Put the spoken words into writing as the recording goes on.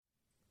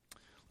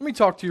Let me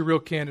talk to you real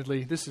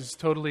candidly. This is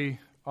totally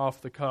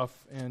off the cuff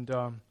and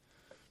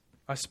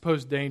I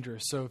suppose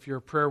dangerous. So if you're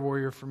a prayer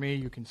warrior for me,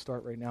 you can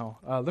start right now.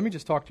 Let me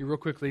just talk to you real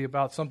quickly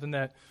about something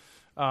that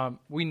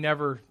we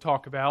never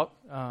talk about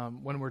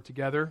when we're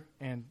together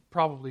and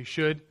probably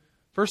should.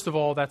 First of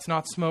all, that's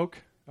not smoke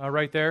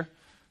right there.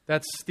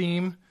 That's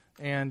steam,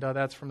 and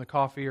that's from the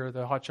coffee or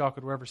the hot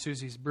chocolate, wherever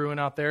Susie's brewing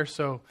out there.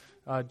 So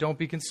don't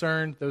be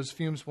concerned. Those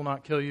fumes will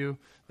not kill you.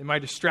 They might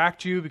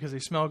distract you because they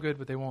smell good,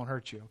 but they won't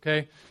hurt you,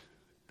 okay?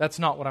 That's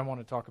not what I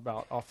want to talk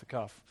about off the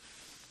cuff.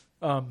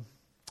 The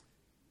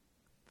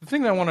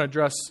thing that I want to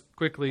address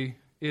quickly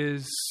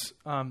is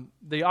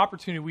the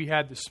opportunity we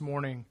had this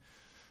morning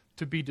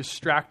to be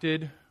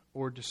distracted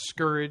or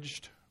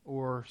discouraged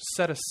or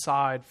set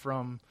aside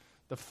from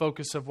the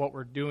focus of what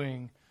we're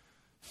doing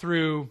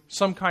through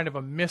some kind of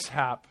a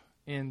mishap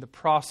in the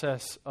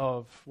process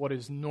of what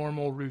is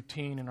normal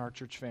routine in our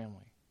church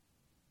family.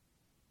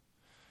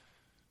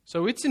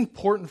 So it's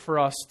important for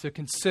us to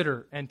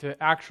consider and to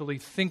actually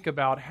think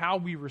about how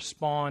we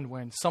respond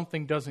when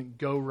something doesn't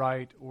go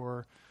right,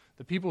 or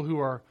the people who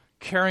are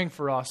caring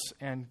for us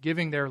and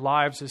giving their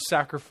lives as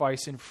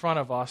sacrifice in front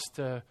of us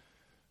to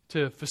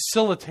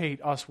facilitate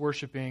us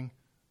worshiping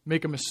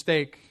make a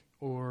mistake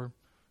or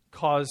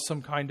cause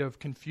some kind of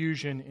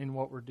confusion in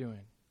what we're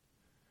doing.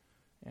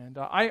 And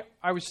I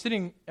was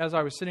sitting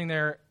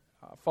there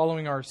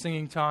following our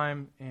singing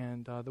time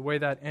and the way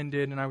that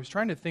ended, and I was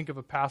trying to think of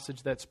a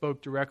passage that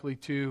spoke directly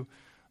to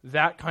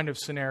that kind of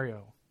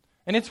scenario.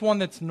 And it's one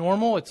that's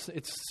normal. It's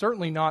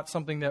certainly not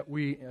something that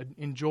we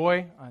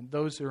enjoy.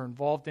 Those who are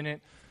involved in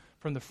it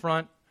from the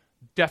front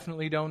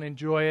definitely don't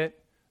enjoy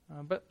it.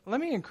 But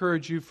let me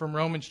encourage you from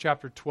Romans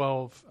chapter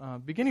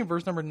 12, beginning of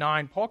verse number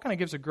 9. Paul kind of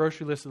gives a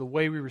grocery list of the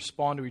way we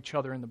respond to each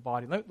other in the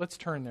body. Let's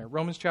turn there.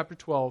 Romans chapter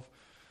 12.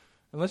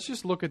 And let's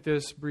just look at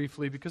this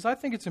briefly because I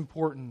think it's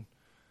important.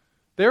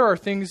 There are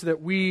things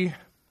that we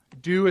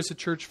do as a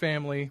church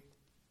family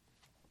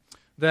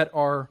that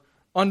are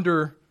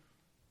under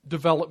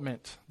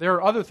development. There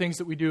are other things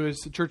that we do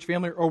as a church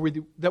family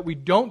that we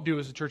don't do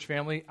as a church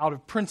family out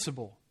of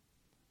principle.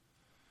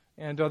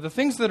 And the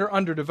things that are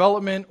under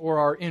development or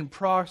are in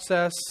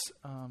process,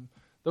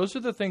 those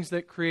are the things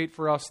that create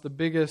for us the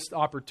biggest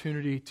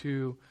opportunity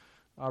to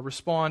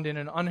respond in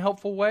an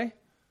unhelpful way,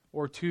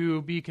 or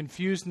to be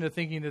confused into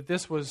thinking that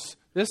this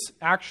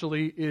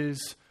actually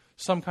is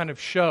some kind of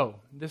show.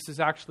 This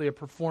is actually a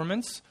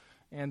performance,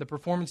 and the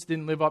performance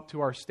didn't live up to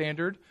our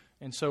standard.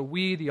 And so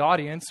we, the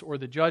audience or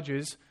the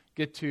judges,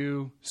 get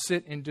to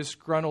sit in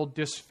disgruntled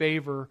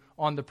disfavor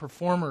on the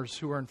performers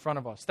who are in front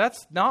of us.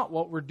 That's not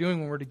what we're doing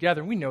when we're together,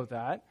 and we know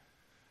that.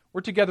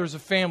 We're together as a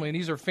family, and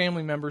these are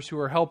family members who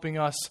are helping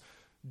us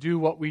do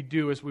what we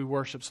do as we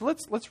worship. So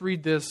let's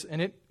read this,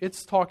 and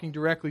it's talking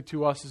directly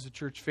to us as a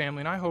church family,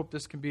 and I hope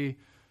this can be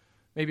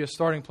maybe a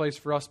starting place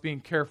for us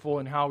being careful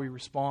in how we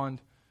respond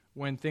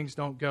when things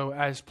don't go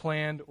as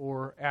planned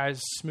or as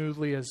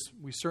smoothly as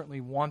we certainly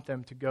want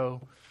them to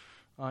go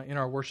in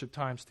our worship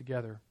times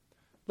together.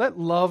 Let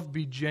love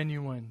be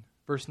genuine,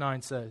 verse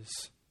 9 says.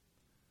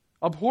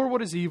 Abhor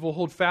what is evil,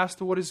 hold fast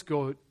to what is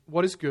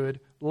good,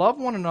 love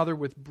one another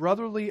with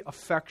brotherly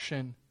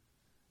affection.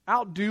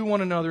 Outdo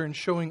one another in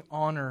showing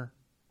honor.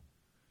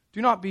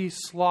 Do not be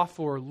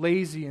slothful or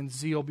lazy in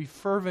zeal. Be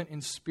fervent in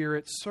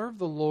spirit. Serve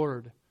the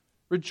Lord.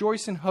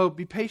 Rejoice in hope.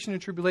 Be patient in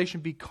tribulation.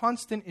 Be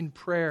constant in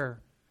prayer.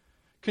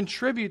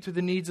 Contribute to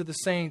the needs of the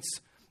saints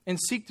and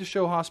seek to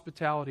show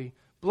hospitality.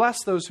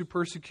 Bless those who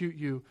persecute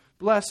you.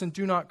 Bless and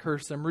do not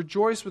curse them.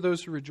 Rejoice with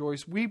those who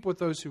rejoice. Weep with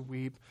those who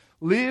weep.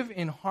 Live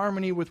in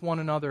harmony with one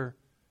another.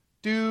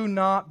 Do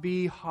not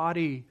be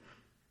haughty,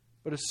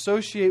 but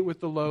associate with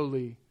the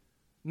lowly.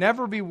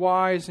 Never be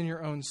wise in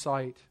your own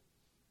sight.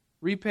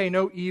 Repay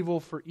no evil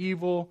for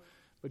evil,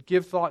 but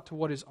give thought to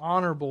what is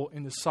honorable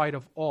in the sight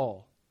of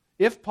all.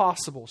 If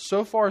possible,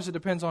 so far as it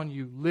depends on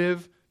you,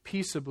 live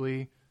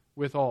peaceably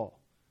with all.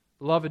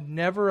 Beloved,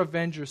 never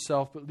avenge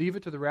yourself, but leave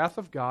it to the wrath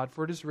of God,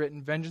 for it is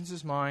written, vengeance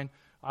is mine,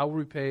 I will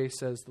repay,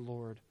 says the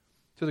Lord.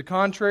 To the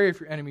contrary,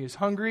 if your enemy is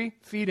hungry,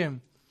 feed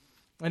him.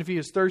 And if he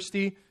is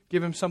thirsty,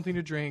 give him something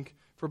to drink,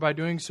 for by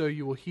doing so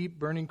you will heap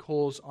burning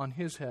coals on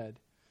his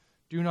head.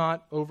 Do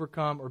not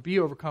overcome or be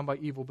overcome by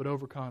evil, but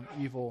overcome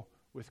evil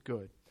with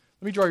good.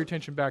 Let me draw your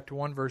attention back to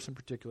one verse in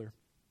particular.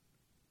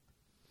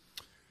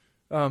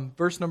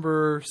 Verse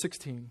number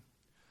 16.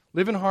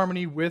 Live in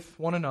harmony with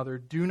one another.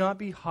 Do not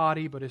be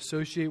haughty, but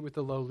associate with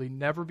the lowly.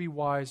 Never be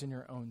wise in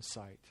your own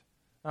sight.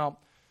 Now,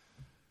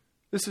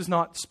 this is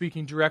not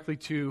speaking directly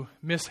to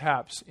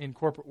mishaps in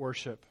corporate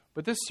worship,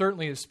 but this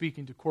certainly is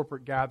speaking to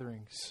corporate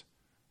gatherings.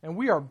 And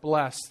we are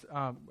blessed.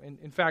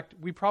 In fact,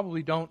 we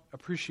probably don't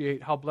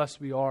appreciate how blessed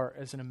we are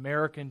as an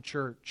American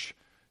church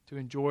to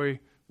enjoy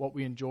what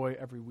we enjoy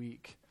every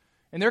week.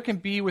 And there can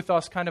be with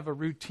us kind of a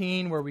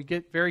routine where we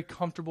get very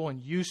comfortable and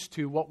used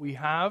to what we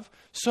have,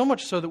 so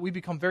much so that we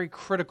become very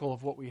critical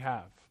of what we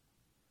have.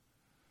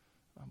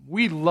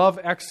 We love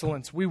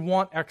excellence. We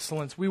want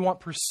excellence. We want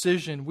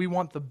precision. We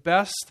want the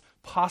best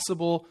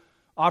possible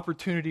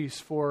opportunities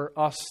for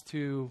us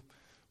to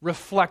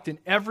reflect in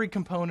every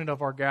component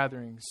of our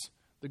gatherings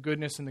the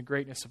goodness and the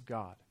greatness of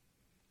God.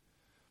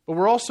 But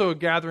we're also a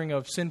gathering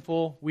of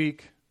sinful,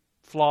 weak,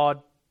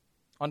 flawed,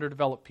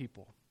 underdeveloped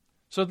people.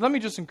 So let me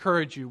just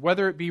encourage you,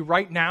 whether it be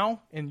right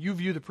now and you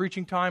view the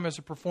preaching time as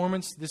a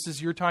performance, this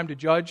is your time to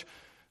judge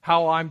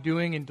how I'm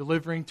doing in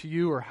delivering to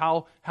you, or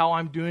how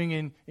I'm doing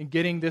in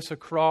getting this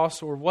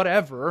across, or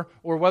whatever,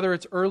 or whether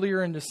it's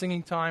earlier in the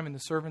singing time and the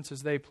servants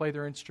as they play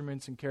their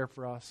instruments and care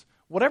for us.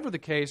 Whatever the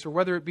case, or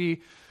whether it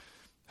be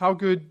how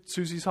good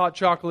Susie's hot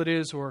chocolate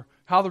is, or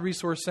how the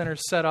resource center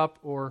is set up,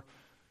 or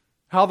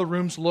how the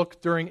rooms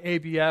look during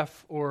ABF,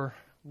 or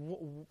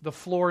the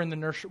floor in the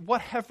nursery,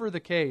 whatever the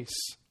case,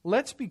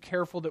 let's be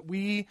careful that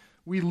we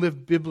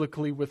live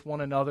biblically with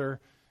one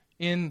another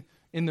in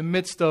the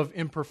midst of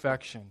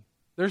imperfection.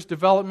 There's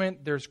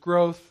development, there's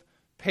growth,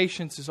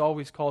 patience is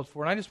always called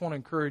for. And I just want to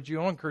encourage you,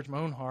 I want to encourage my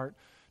own heart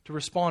to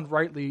respond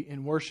rightly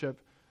in worship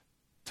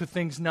to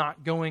things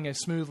not going as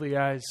smoothly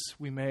as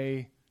we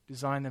may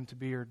design them to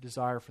be or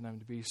desire for them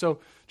to be. So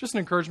just an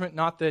encouragement,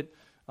 not that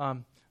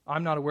I'm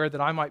not aware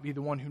that I might be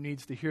the one who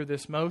needs to hear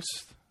this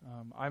most.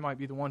 I might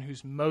be the one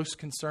who's most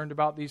concerned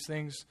about these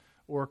things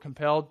or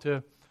compelled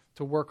to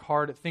work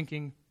hard at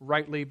thinking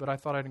rightly, but I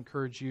thought I'd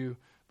encourage you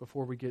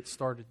before we get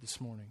started this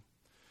morning.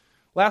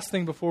 Last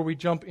thing before we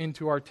jump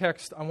into our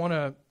text, I want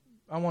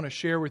to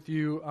share with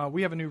you,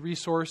 we have a new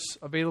resource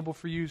available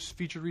for you,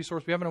 featured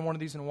resource. We haven't done one of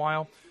these in a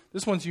while.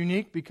 This one's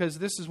unique because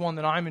this is one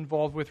that I'm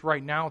involved with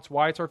right now. It's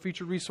why it's our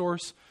featured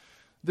resource.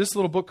 This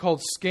little book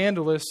called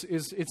Scandalous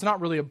it's not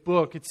really a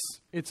book.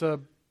 It's a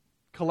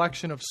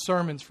collection of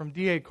sermons from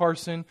D.A.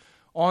 Carson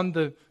on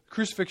the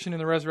crucifixion and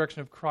the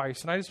resurrection of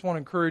Christ. And I just want to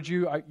encourage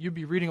you, you'd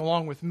be reading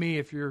along with me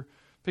if you're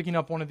picking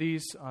up one of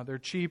these. They're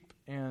cheap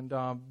and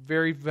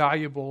very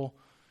valuable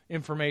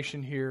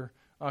information here.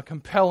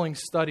 Compelling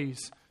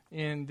studies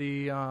in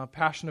the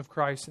Passion of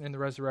Christ and in the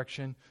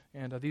resurrection.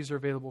 And these are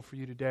available for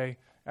you today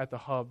at the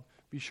Hub.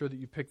 Be sure that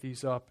you pick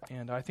these up.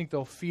 And I think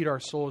they'll feed our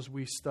soul as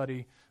we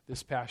study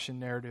this Passion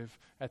narrative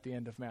at the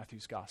end of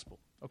Matthew's Gospel.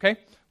 Okay?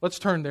 Let's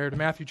turn there to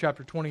Matthew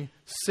chapter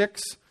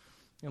 26.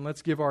 And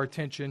let's give our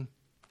attention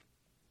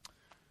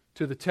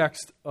to the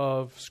text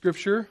of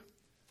Scripture.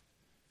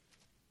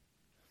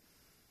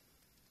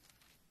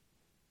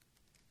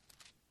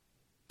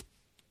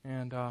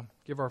 And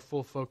give our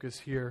full focus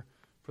here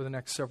for the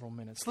next several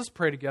minutes. Let's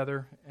pray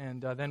together,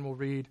 and then we'll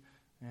read,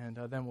 and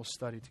then we'll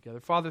study together.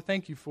 Father,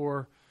 thank you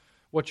for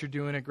what you're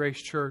doing at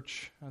Grace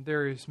Church.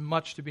 There is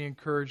much to be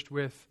encouraged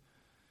with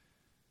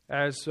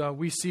as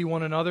we see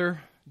one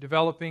another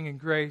developing in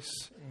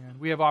grace, and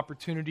we have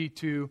opportunity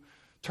to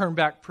turn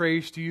back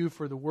praise to you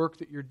for the work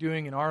that you're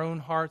doing in our own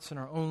hearts and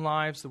our own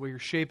lives, the way you're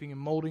shaping and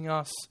molding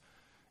us,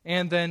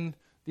 and then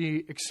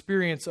the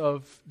experience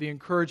of the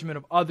encouragement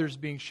of others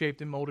being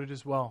shaped and molded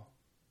as well.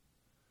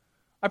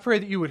 I pray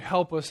that you would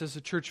help us as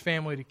a church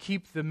family to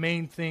keep the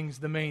main things,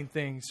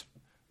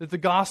 that the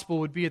gospel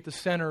would be at the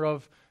center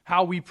of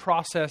how we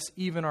process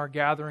even our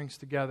gatherings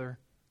together,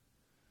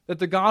 that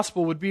the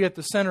gospel would be at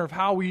the center of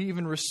how we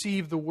even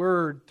receive the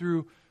word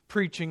through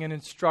preaching and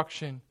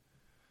instruction,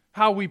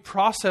 how we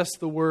process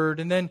the word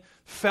and then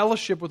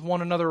fellowship with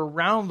one another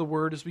around the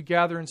word as we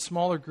gather in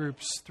smaller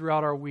groups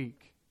throughout our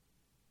week.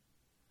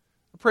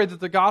 I pray that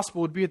the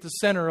gospel would be at the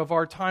center of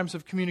our times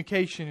of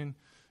communication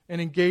and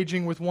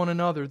engaging with one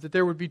another, that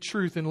there would be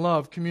truth and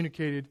love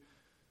communicated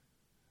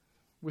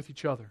with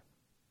each other.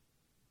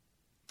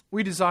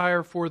 We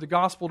desire for the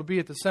gospel to be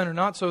at the center,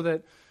 not so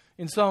that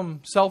in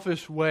some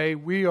selfish way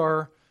we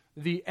are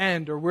the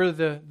end or we're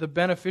the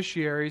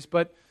beneficiaries,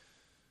 but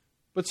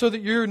so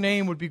that your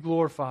name would be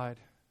glorified,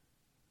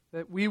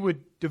 that we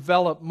would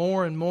develop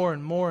more and more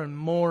and more and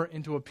more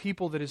into a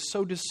people that is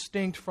so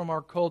distinct from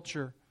our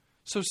culture,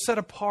 so set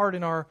apart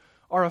in our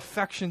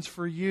affections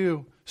for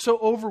you, so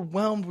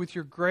overwhelmed with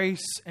your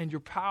grace and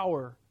your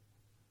power,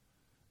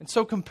 and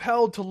so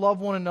compelled to love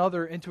one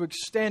another and to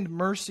extend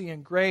mercy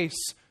and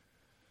grace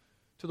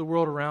to the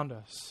world around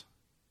us.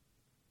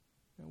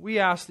 We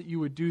ask that you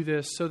would do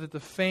this so that the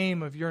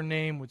fame of your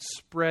name would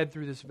spread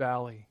through this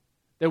valley,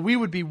 that we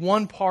would be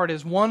one part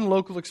as one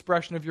local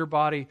expression of your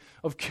body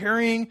of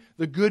carrying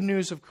the good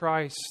news of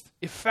Christ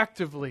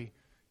effectively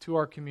to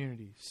our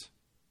communities.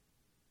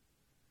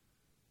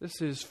 This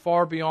is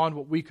far beyond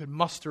what we could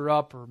muster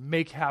up or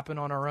make happen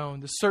on our own.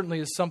 This certainly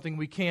is something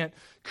we can't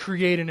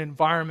create an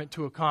environment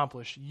to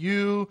accomplish.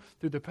 You,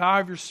 through the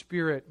power of your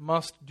Spirit,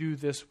 must do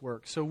this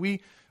work. So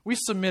we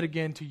submit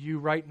again to you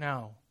right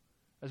now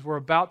as we're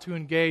about to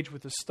engage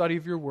with the study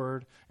of your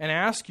word and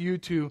ask you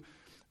to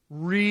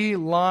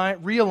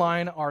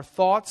realign our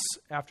thoughts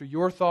after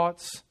your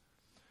thoughts,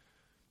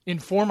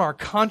 inform our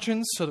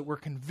conscience so that we're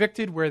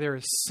convicted where there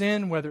is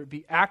sin, whether it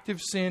be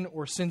active sin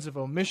or sins of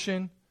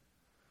omission.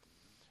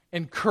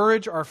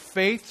 Encourage our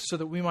faith so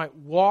that we might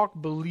walk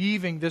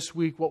believing this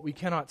week what we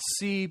cannot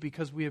see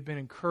because we have been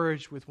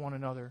encouraged with one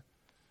another.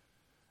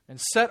 And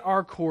set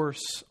our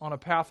course on a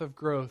path of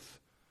growth.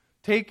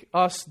 Take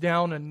us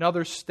down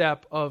another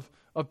step of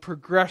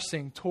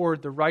progressing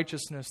toward the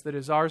righteousness that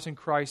is ours in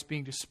Christ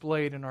being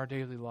displayed in our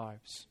daily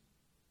lives.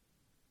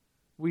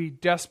 we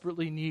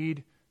desperately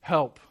need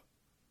help.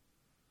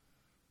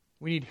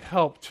 We need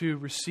help to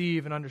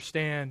receive and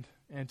understand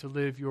and to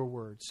live your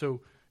word.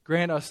 So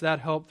grant us that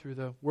help through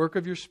the work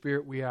of your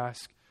Spirit, we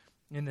ask,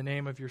 in the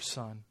name of your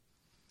Son.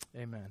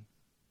 Amen.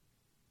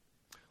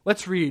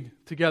 Let's read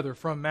together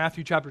from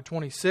Matthew chapter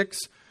 26,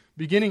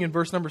 beginning in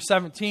verse number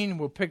 17.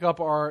 We'll pick up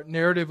our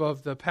narrative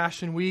of the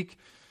Passion Week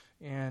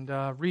and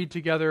read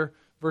together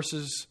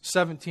verses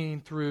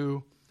 17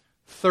 through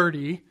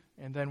 30,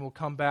 and then we'll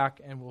come back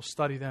and we'll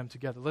study them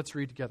together. Let's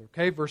read together,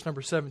 okay? Verse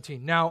number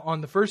 17. Now,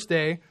 on the first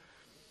day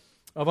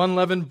of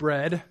unleavened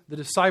bread, the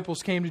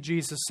disciples came to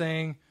Jesus,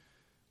 saying,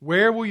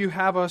 "Where will you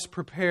have us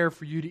prepare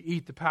for you to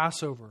eat the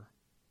Passover?"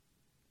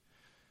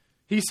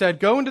 He said,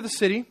 "Go into the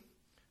city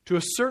to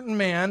a certain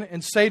man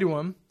and say to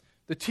him,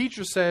 'The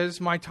teacher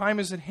says, my time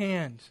is at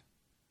hand.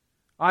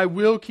 I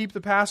will keep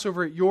the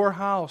Passover at your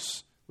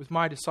house with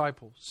my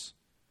disciples.'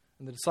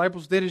 And the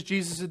disciples did as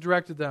Jesus had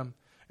directed them,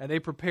 and they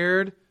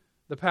prepared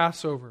the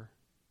Passover.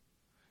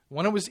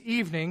 When it was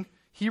evening,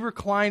 he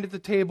reclined at the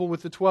table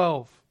with the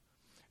 12.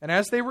 And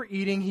as they were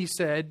eating, he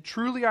said,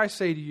 'Truly I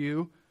say to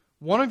you,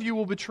 one of you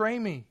will betray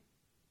me.'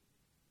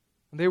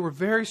 And they were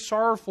very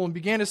sorrowful and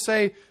began to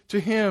say to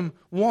him,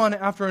 one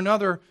after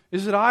another,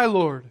 'Is it I,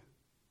 Lord?'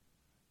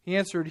 He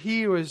answered,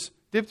 'He who has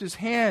dipped his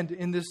hand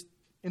in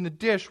the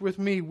dish with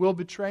me will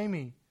betray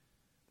me.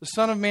 The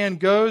Son of Man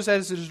goes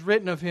as it is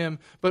written of him,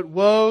 but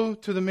woe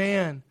to the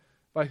man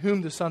by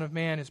whom the Son of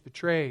Man is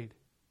betrayed.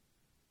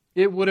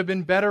 It would have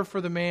been better for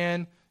the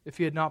man if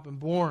he had not been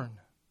born.'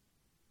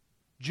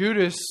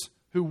 Judas,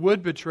 who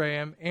would betray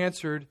him,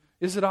 answered,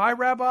 'Is it I,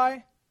 Rabbi?'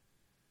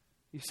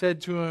 He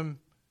said to him,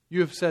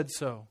 'You have said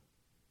so.'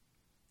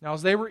 Now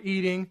as they were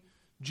eating,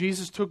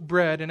 Jesus took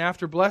bread, and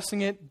after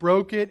blessing it,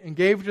 broke it, and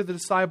gave it to the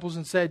disciples,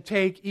 and said,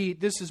 'Take, eat,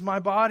 this is my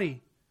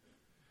body.'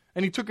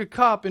 And he took a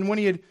cup, and when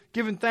he had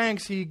given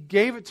thanks, he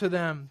gave it to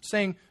them,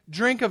 saying,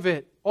 'Drink of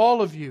it,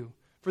 all of you,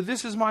 for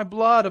this is my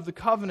blood of the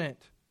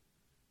covenant,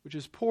 which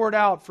is poured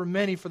out for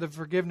many for the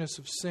forgiveness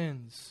of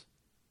sins.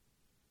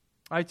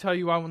 I tell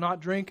you, I will not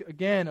drink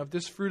again of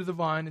this fruit of the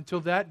vine until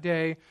that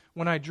day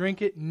when I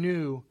drink it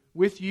new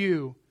with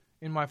you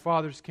in my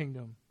Father's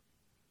kingdom.'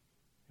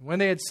 And when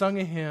they had sung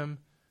a hymn,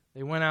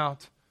 they went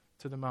out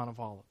to the Mount of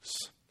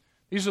Olives."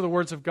 These are the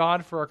words of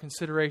God for our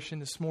consideration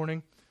this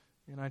morning,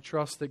 and I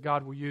trust that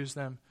God will use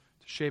them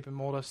to shape and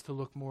mold us to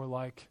look more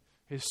like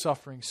His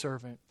suffering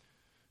servant,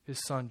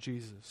 His Son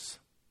Jesus.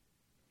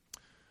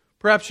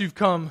 Perhaps you've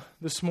come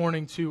this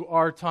morning to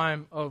our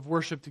time of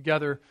worship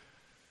together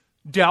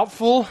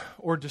doubtful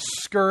or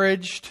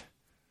discouraged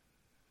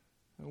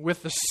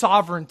with the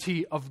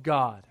sovereignty of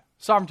God.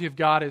 Sovereignty of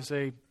God is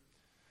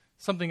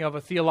something of a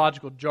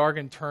theological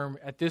jargon term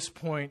at this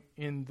point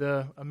in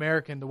the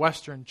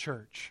Western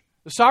church.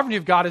 The sovereignty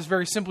of God is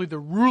very simply the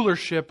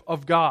rulership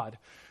of God,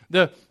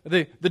 the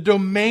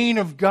domain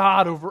of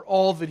God over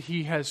all that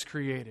He has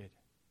created.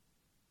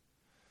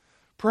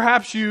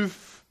 Perhaps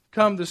you've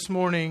come this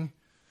morning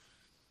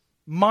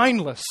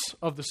mindless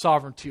of the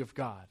sovereignty of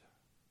God.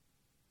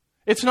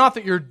 It's not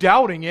that you're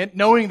doubting it,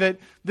 knowing that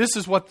this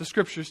is what the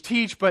Scriptures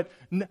teach, but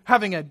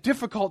having a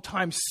difficult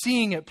time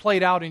seeing it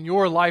played out in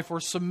your life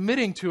or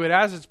submitting to it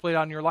as it's played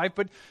out in your life,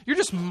 but you're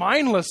just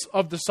mindless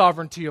of the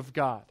sovereignty of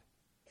God.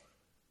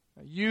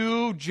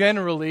 You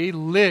generally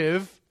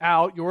live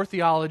out your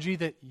theology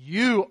that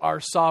you are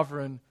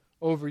sovereign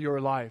over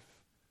your life.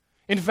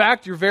 In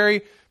fact, your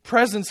very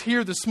presence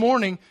here this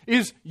morning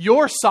is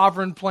your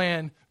sovereign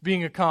plan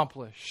being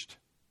accomplished.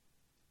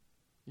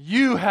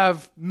 You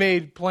have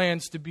made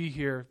plans to be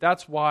here.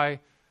 That's why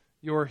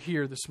you're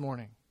here this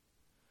morning.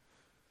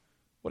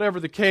 Whatever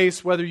the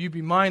case, whether you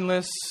be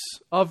mindless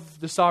of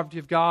the sovereignty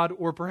of God,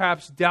 or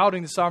perhaps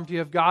doubting the sovereignty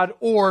of God,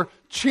 or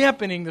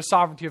championing the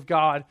sovereignty of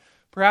God,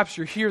 perhaps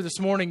you're here this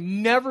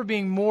morning never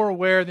being more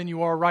aware than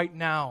you are right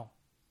now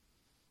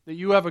that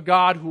you have a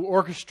God who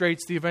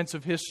orchestrates the events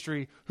of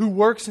history, who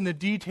works in the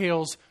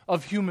details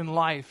of human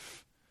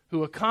life,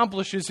 who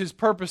accomplishes His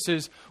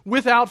purposes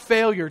without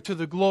failure to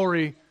the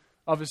glory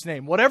of His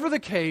name. Whatever the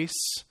case,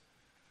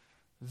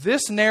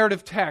 this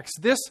narrative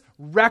text, this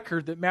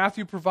record that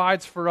Matthew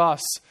provides for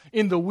us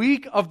in the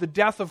week of the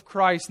death of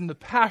Christ, in the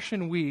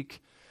Passion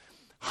Week,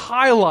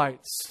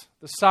 highlights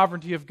the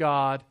sovereignty of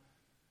God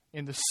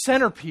in the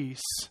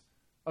centerpiece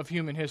of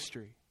human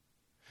history.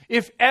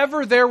 If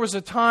ever there was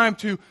a time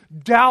to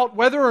doubt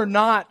whether or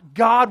not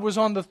God was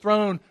on the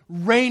throne,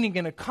 reigning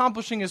and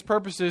accomplishing His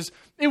purposes,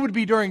 it would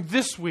be during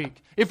this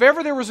week. If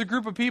ever there was a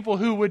group of people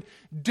who would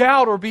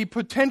doubt or be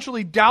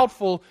potentially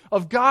doubtful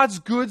of God's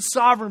good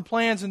sovereign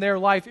plans in their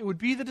life, it would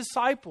be the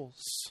disciples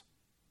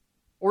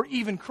or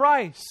even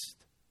Christ.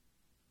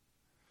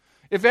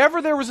 If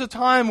ever there was a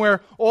time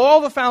where all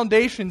the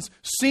foundations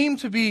seemed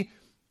to be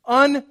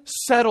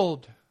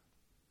unsettled,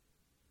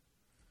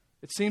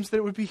 it seems that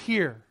it would be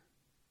here.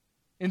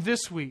 In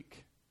this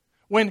week,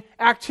 when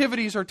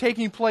activities are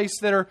taking place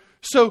that are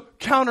so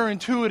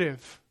counterintuitive,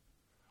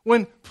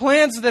 when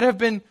plans that have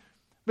been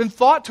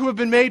thought to have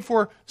been made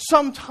for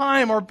some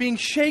time are being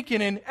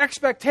shaken and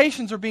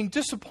expectations are being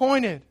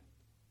disappointed.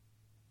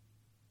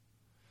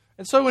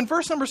 And so in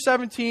verse number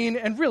 17,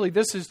 and really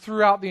this is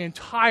throughout the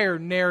entire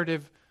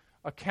narrative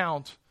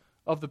account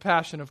of the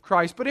Passion of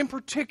Christ, but in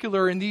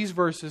particular in these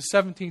verses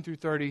 17 through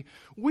 30,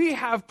 we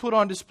have put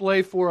on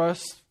display for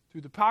us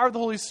through the power of the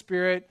Holy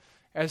Spirit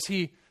as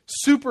He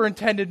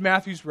superintended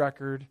Matthew's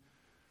record,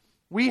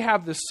 we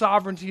have the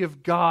sovereignty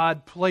of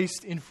God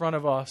placed in front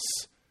of us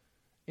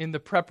in the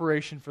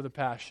preparation for the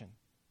Passion.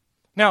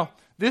 Now,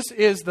 this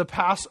is the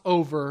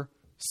Passover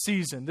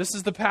season. This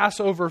is the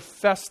Passover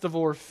festival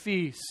or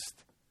feast.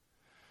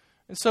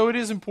 And so it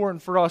is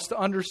important for us to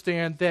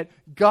understand that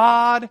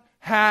God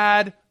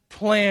had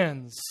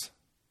plans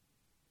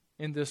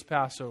in this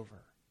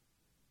Passover.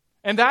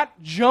 And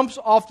that jumps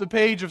off the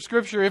page of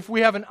Scripture if we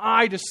have an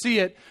eye to see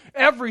it.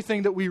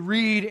 Everything that we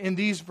read in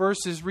these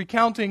verses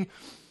recounting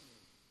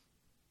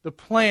the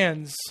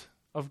plans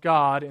of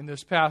God in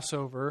this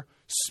Passover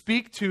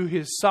speak to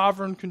His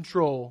sovereign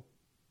control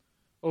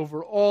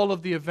over all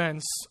of the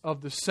events of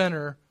the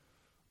center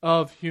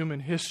of human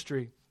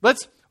history.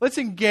 Let's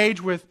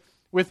engage with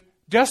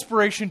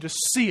desperation to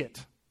see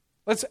it.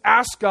 Let's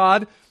ask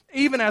God,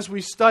 even as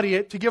we study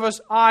it, to give us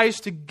eyes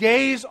to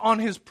gaze on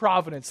His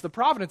providence. The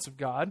providence of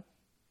God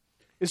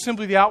is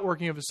simply the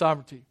outworking of His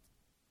sovereignty.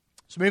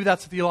 So maybe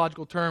that's a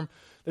theological term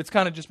that's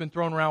kind of just been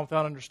thrown around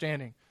without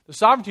understanding. The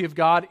sovereignty of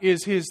God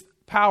is His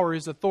power,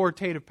 His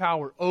authoritative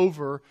power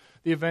over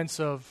the events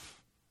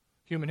of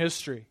human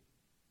history.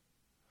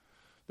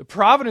 The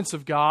providence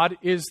of God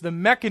is the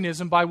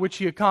mechanism by which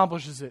He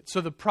accomplishes it. So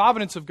the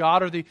providence of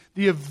God are the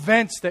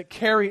events that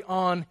carry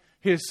on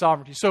His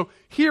sovereignty. So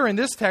here in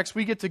this text,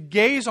 we get to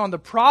gaze on the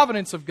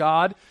providence of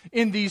God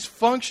in these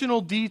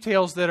functional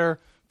details that are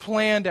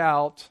planned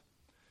out,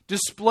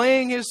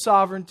 displaying His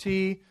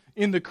sovereignty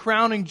in the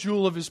crowning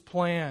jewel of His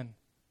plan,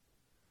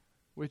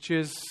 which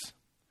is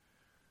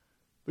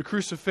the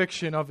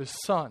crucifixion of His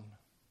Son.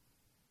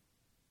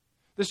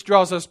 This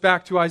draws us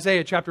back to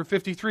Isaiah chapter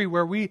 53,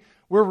 where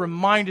we're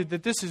reminded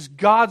that this is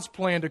God's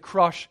plan to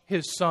crush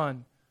His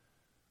Son.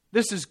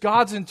 This is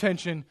God's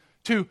intention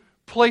to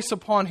place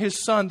upon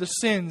His Son the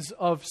sins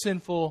of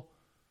sinful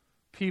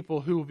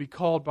people who will be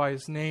called by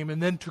His name,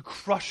 and then to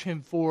crush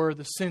Him for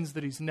the sins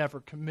that He's never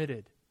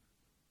committed.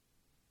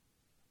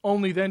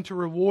 Only then to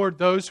reward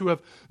those who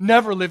have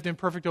never lived in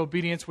perfect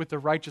obedience with the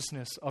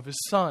righteousness of His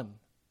Son.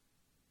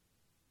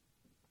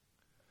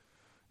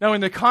 Now,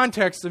 in the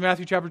context of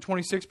Matthew chapter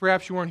 26,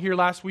 perhaps you weren't here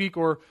last week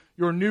or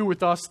you're new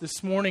with us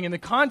this morning. In the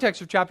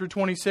context of chapter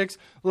 26,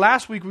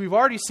 last week we've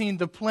already seen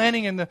the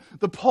planning and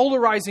the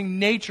polarizing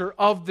nature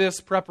of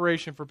this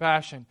preparation for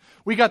Passion.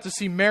 We got to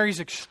see Mary's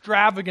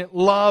extravagant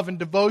love and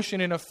devotion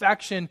and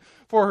affection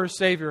for her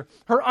Savior.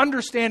 Her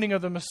understanding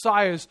of the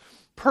Messiah's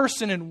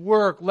person and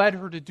work led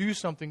her to do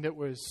something that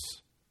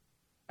was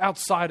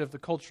outside of the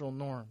cultural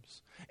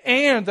norms.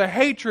 And the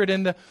hatred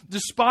and the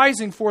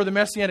despising for the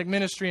Messianic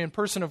ministry and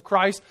person of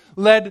Christ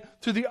led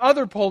to the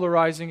other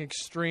polarizing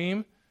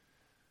extreme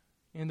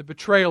in the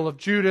betrayal of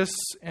Judas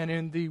and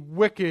in the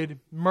wicked,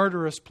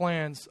 murderous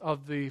plans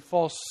of the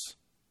false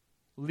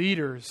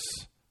leaders,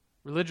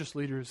 religious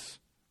leaders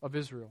of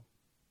Israel.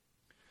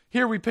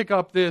 Here we pick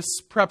up this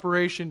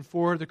preparation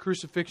for the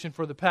crucifixion,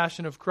 for the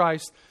Passion of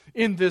Christ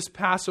in this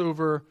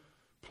Passover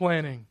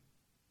planning.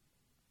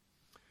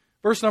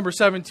 Verse number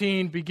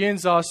 17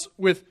 begins us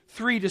with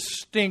three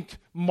distinct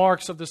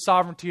marks of the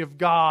sovereignty of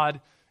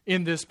God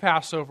in this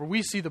Passover.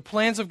 We see the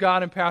plans of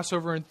God in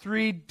Passover in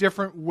three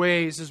different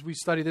ways as we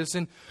study this.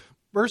 In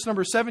verse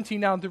number 17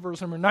 down through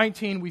verse number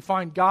 19, we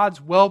find God's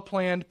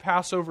well-planned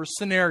Passover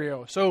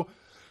scenario. So,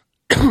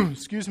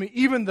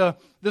 even the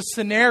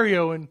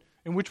scenario in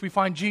which we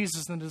find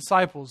Jesus and the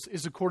disciples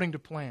is according to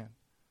plan.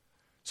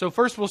 So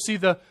first we'll see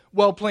the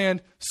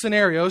well-planned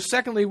scenario.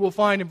 Secondly, we'll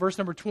find in verse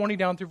number 20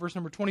 down through verse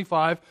number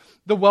 25,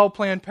 the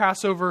well-planned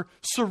Passover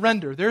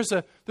surrender. There's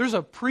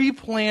a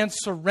pre-planned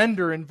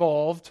surrender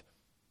involved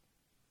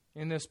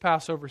in this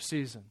Passover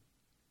season.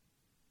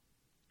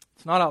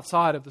 It's not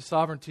outside of the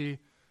sovereignty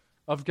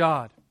of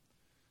God.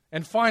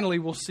 And finally,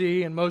 we'll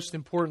see, and most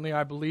importantly,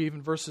 I believe,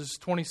 in verses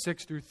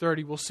 26 through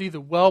 30, we'll see the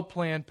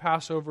well-planned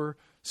Passover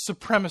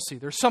supremacy.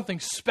 There's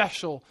something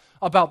special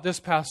about this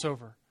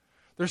Passover.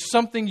 There's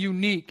something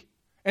unique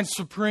and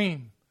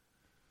supreme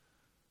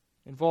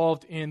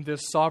involved in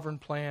this sovereign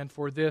plan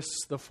for this,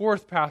 the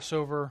fourth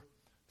Passover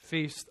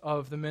feast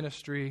of the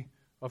ministry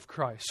of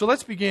Christ. So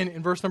let's begin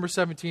in verse number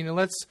 17, and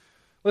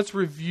let's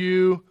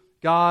review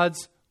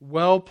God's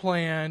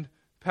well-planned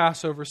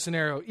Passover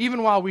scenario.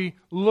 Even while we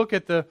look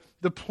at the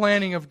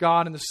planning of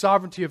God and the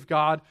sovereignty of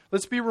God,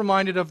 let's be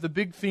reminded of the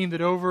big theme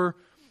that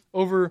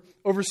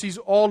oversees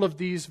all of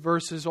these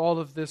verses, all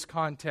of this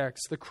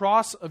context. The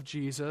cross of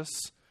Jesus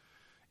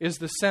is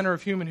the center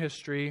of human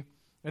history,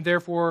 and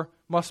therefore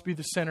must be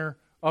the center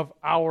of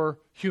our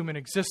human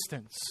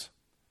existence.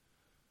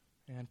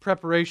 And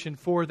preparation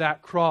for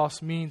that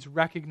cross means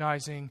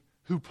recognizing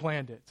who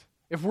planned it.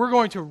 If we're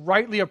going to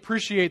rightly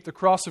appreciate the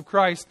cross of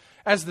Christ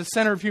as the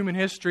center of human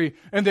history,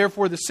 and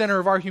therefore the center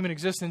of our human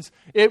existence,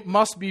 it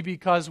must be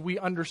because we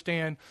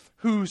understand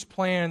whose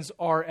plans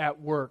are at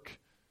work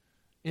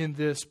in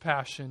this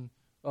Passion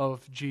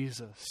of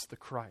Jesus the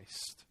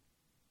Christ.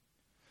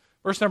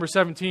 Verse number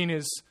 17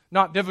 is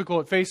not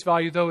difficult at face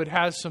value, though it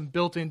has some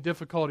built-in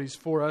difficulties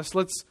for us.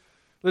 Let's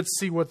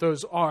see what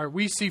those are.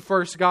 We see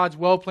first God's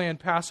well-planned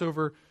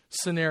Passover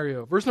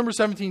scenario. Verse number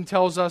 17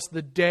 tells us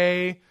the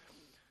day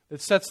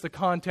that sets the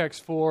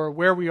context for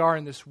where we are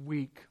in this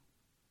week.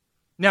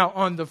 Now,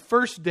 on the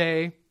first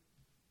day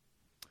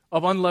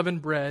of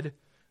unleavened bread,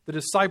 the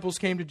disciples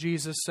came to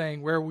Jesus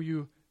saying, "Where will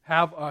you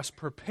have us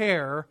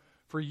prepare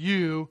for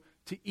you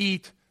to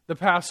eat the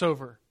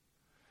Passover?"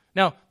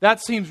 Now, that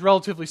seems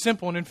relatively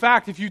simple. And in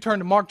fact, if you turn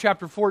to Mark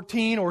chapter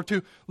 14 or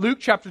to Luke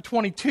chapter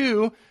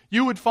 22,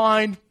 you would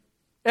find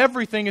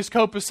everything is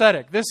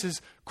copacetic. This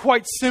is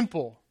quite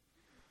simple.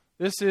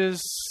 This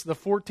is the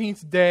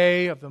 14th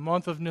day of the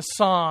month of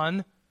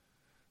Nisan.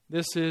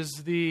 This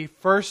is the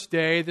first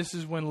day. This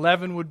is when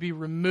leaven would be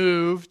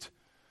removed.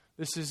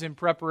 This is in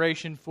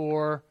preparation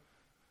for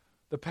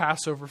the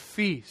Passover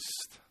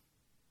feast.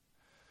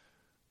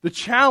 The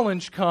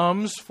challenge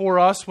comes for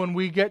us when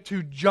we get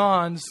to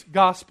John's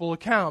gospel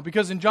account,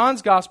 because in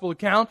John's gospel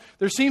account,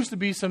 there seems to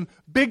be some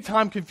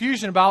big-time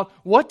confusion about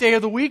what day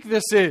of the week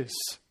this is.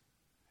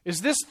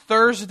 Is this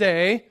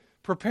Thursday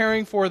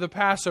preparing for the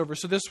Passover?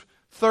 So this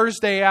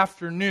Thursday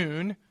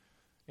afternoon,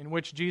 in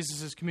which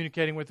Jesus is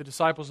communicating with the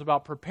disciples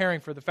about preparing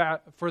for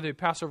the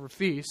Passover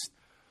feast,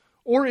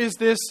 or is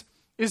this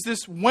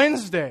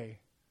Wednesday?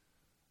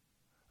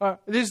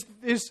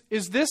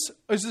 Is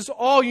this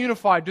all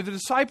unified? Do the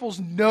disciples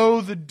know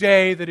the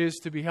day that is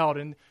to be held?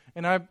 And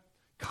I'm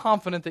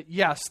confident that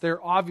yes,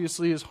 there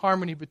obviously is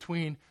harmony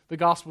between the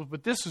Gospels,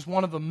 but this is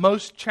one of the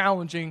most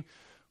challenging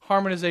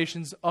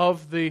harmonizations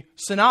of the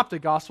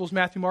synoptic Gospels,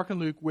 Matthew, Mark, and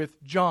Luke,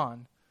 with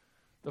John,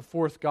 the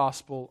fourth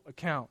Gospel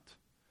account.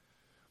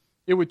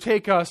 It would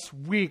take us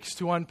weeks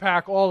to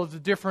unpack all of the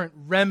different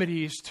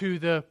remedies to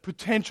the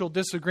potential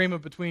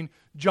disagreement between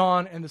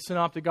John and the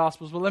Synoptic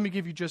Gospels. But let me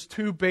give you just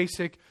two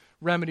basic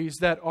remedies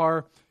that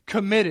are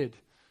committed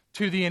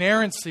to the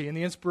inerrancy and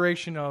the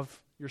inspiration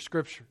of your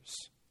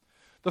Scriptures.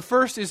 The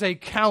first is a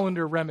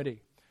calendar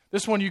remedy.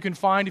 This one you can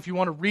find, if you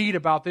want to read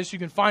about this, you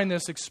can find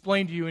this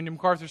explained to you in your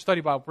MacArthur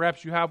Study Bible.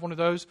 Perhaps you have one of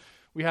those.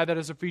 We had that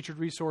as a featured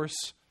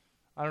resource,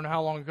 I don't know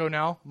how long ago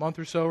now, a month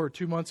or so or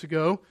 2 months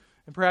ago.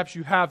 And perhaps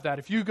you have that.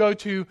 If you go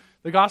to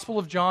the Gospel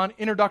of John,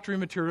 introductory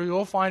material,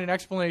 you'll find an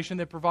explanation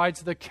that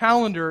provides the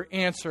calendar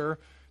answer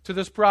to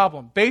this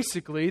problem.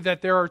 Basically,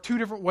 that there are two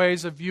different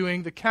ways of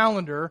viewing the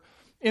calendar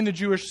in the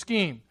Jewish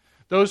scheme.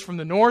 Those from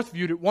the north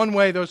viewed it one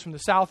way, those from the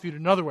south viewed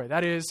it another way.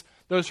 That is,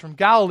 those from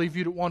Galilee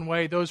viewed it one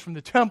way, those from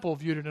the temple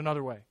viewed it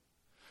another way.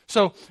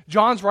 So,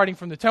 John's writing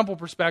from the temple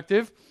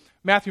perspective.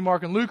 Matthew,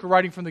 Mark, and Luke are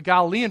writing from the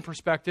Galilean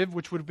perspective,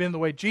 which would have been the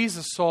way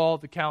Jesus saw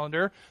the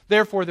calendar.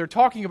 Therefore, they're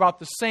talking about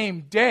the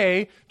same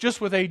day,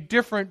 just with a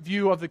different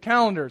view of the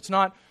calendar. It's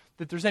not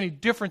that there's any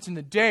difference in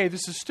the day.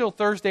 This is still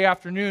Thursday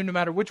afternoon, no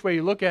matter which way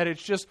you look at it.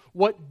 It's just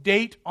what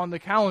date on the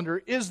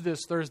calendar is this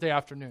Thursday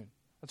afternoon.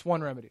 That's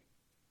one remedy.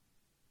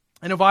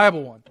 And a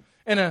viable one.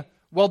 And a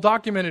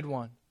well-documented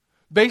one.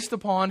 Based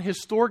upon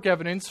historic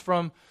evidence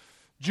from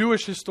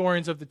Jewish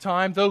historians of the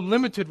time, though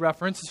limited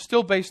reference, is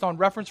still based on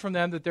reference from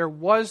them that there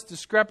was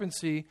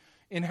discrepancy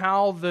in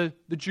how the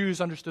Jews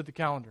understood the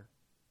calendar.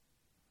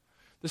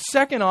 The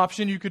second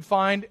option you could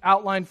find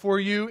outlined for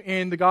you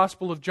in the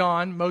Gospel of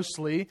John,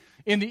 mostly,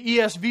 in the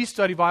ESV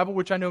Study Bible,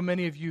 which I know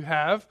many of you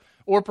have,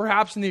 or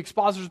perhaps in the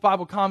Expositor's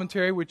Bible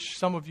Commentary, which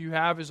some of you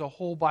have as a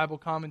whole Bible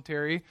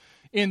commentary,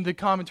 in the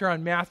commentary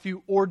on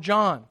Matthew or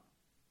John.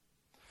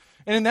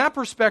 And in that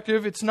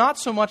perspective, it's not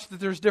so much that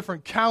there's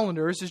different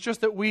calendars, it's just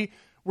that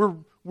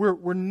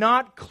we're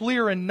not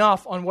clear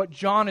enough on what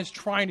John is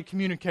trying to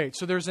communicate.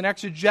 So there's an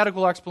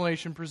exegetical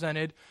explanation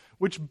presented,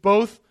 which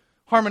both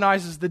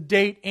harmonizes the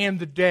date and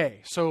the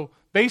day. So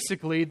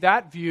basically,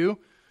 that view,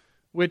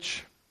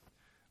 which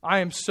I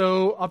am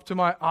so up to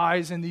my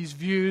eyes in these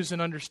views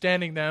and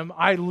understanding them,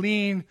 I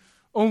lean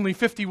only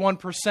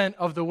 51%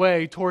 of the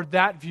way toward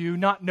that view,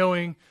 not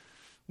knowing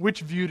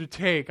which view to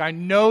take. I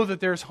know that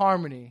there's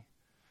harmony,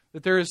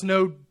 that there's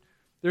no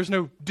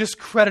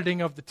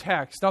discrediting of the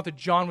text. Not that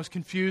John was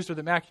confused or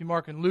that Matthew,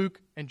 Mark, and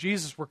Luke and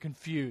Jesus were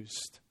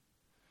confused.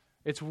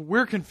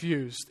 We're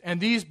confused. And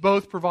these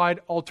both provide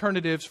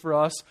alternatives for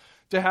us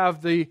to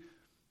have the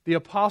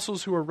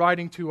apostles who are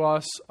writing to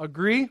us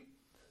agree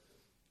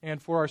and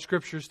for our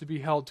Scriptures to be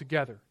held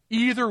together.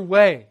 Either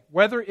way,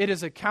 whether it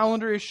is a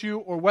calendar issue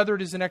or whether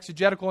it is an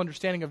exegetical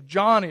understanding of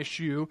John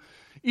issue,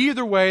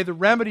 either way, the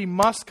remedy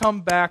must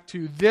come back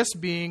to this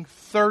being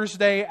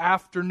Thursday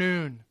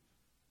afternoon.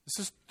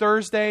 This is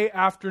Thursday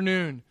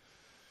afternoon.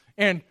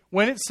 And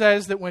when it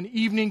says that when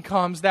evening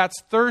comes, that's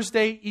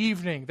Thursday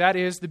evening. That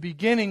is the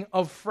beginning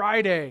of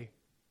Friday.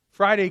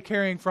 Friday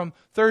carrying from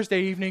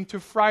Thursday evening to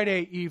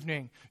Friday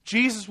evening.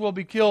 Jesus will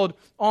be killed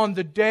on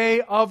the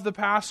day of the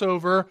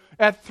Passover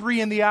at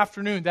 3 in the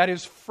afternoon. That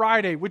is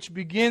Friday, which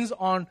begins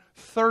on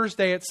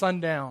Thursday at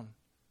sundown.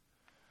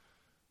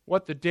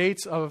 What the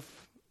dates of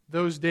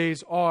those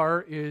days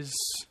are is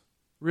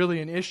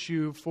really an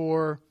issue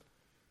for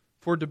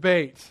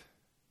debate.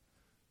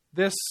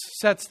 This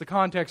sets the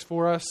context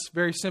for us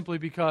very simply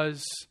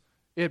because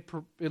it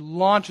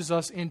launches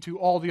us into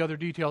all the other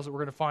details that we're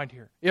going to find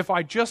here. If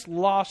I just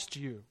lost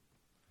you,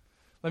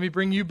 let me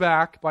bring you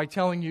back by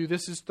telling you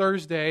this is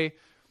Thursday,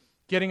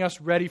 getting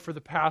us ready for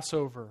the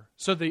Passover.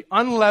 So the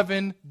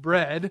unleavened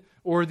bread,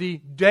 or the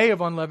day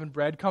of unleavened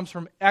bread, comes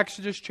from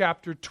Exodus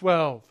chapter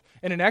 12.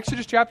 And in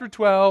Exodus chapter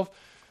 12,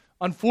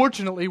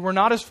 unfortunately, we're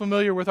not as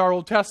familiar with our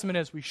Old Testament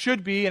as we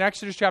should be. In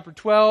Exodus chapter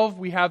 12,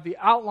 we have the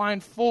outline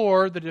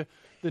for the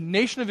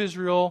nation of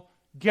Israel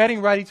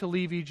getting ready to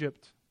leave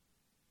Egypt.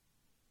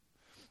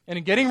 And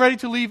in getting ready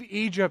to leave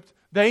Egypt,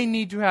 they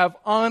need to have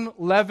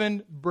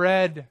unleavened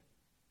bread,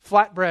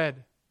 flat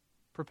bread,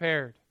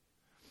 prepared.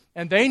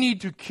 And they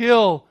need to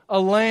kill a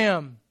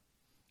lamb.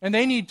 And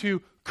they need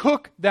to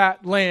cook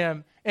that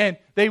lamb. And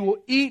they will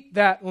eat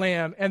that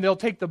lamb. And they'll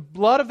take the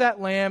blood of that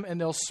lamb and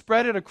they'll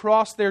spread it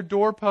across their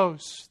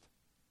doorpost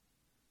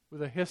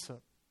with a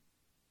hyssop.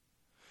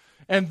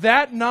 And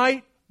that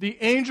night, the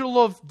angel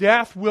of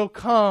death will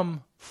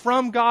come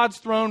from God's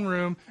throne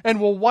room and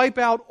will wipe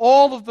out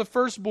all of the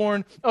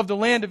firstborn of the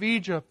land of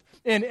Egypt.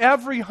 And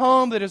every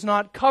home that is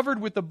not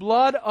covered with the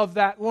blood of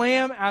that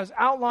lamb, as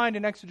outlined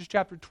in Exodus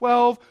chapter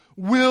 12,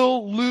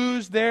 will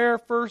lose their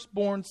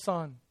firstborn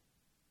son.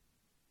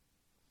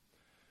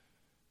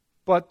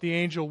 But the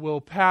angel will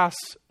pass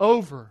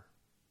over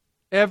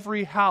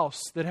every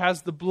house that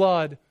has the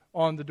blood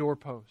on the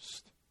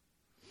doorpost.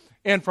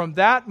 And from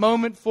that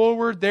moment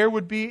forward, there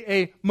would be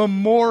a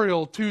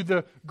memorial to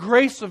the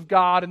grace of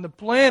God and the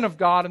plan of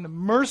God and the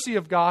mercy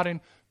of God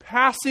in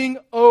passing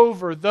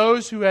over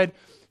those who had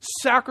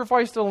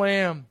sacrificed a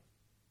lamb,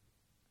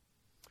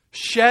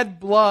 shed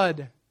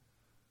blood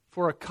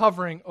for a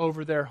covering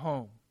over their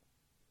home.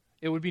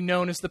 It would be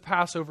known as the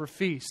Passover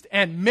feast.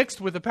 And mixed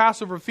with the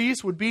Passover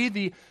feast would be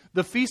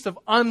the feast of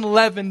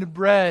unleavened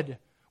bread,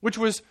 which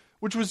was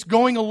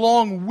going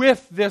along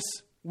with this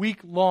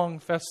week-long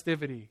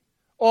festivity.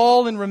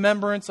 All in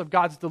remembrance of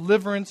God's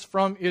deliverance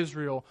from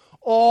Israel.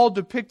 All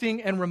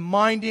depicting and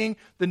reminding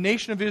the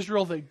nation of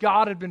Israel that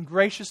God had been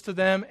gracious to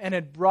them and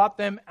had brought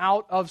them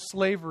out of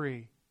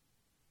slavery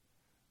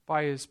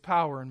by His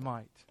power and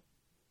might.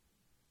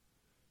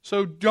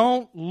 So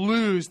don't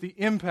lose the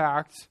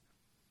impact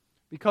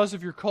because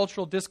of your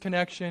cultural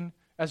disconnection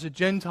as a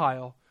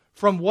Gentile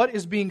from what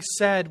is being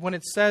said when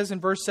it says in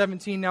verse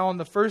 17, now on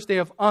the first day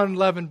of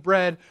unleavened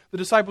bread, the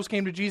disciples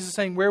came to Jesus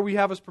saying, where we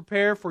have us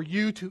prepare for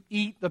you to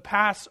eat the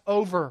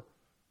Passover.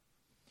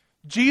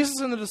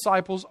 Jesus and the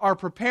disciples are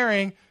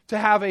preparing to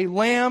have a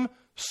lamb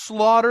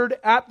slaughtered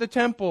at the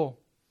temple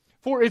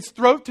for its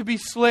throat to be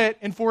slit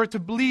and for it to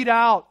bleed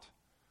out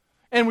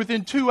and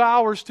within 2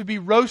 hours to be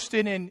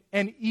roasted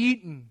and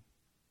eaten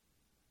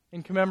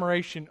in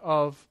commemoration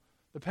of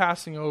the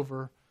passing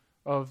over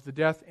of the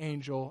death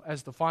angel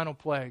as the final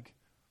plague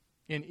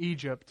in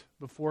Egypt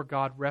before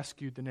God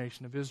rescued the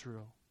nation of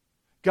Israel.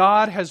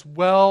 God has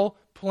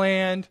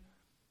well-planned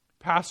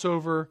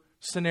Passover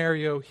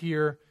scenario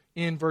here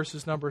in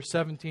verses number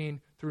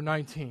 17 through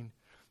 19.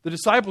 The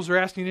disciples are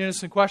asking an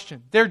innocent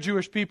question. They're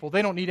Jewish people.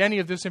 They don't need any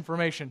of this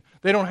information.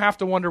 They don't have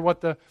to wonder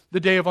what the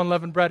day of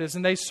unleavened bread is,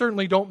 and they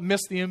certainly don't miss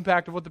the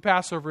impact of what the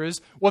Passover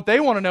is. What they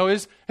want to know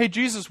is, hey,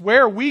 Jesus,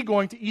 where are we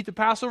going to eat the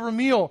Passover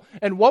meal?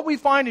 And what we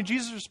find in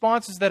Jesus'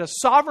 response is that a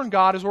sovereign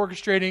God is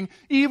orchestrating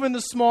even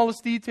the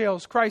smallest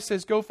details. Christ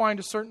says, go find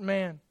a certain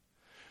man.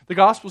 The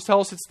Gospels tell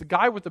us it's the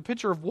guy with the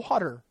pitcher of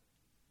water.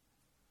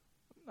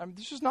 I mean,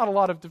 there's just not a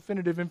lot of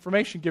definitive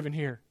information given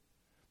here.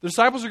 The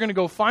disciples are going to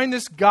go find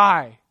this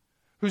guy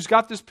who's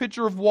got this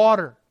pitcher of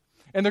water.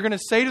 And they're going to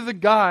say to the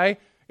guy,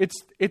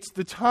 it's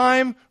the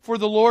time for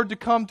the Lord to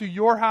come to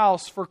your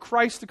house, for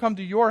Christ to come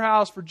to your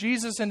house, for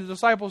Jesus and the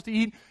disciples to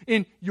eat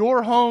in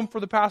your home for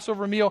the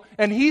Passover meal.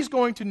 And He's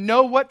going to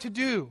know what to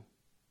do.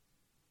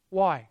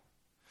 Why?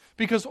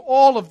 Because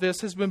all of this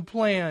has been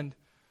planned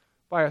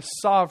by a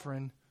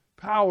sovereign,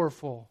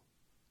 powerful,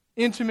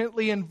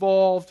 intimately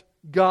involved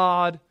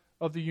God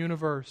of the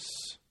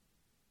universe.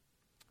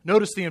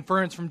 Notice the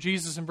inference from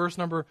Jesus in verse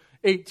number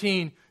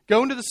 18.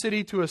 Go into the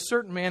city to a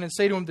certain man and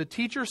say to him, the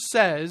teacher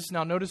says,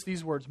 now notice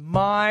these words,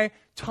 my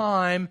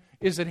time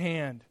is at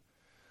hand.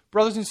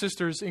 Brothers and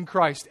sisters in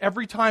Christ,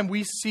 every time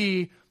we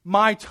see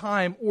my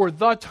time or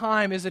the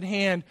time is at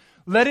hand,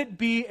 let it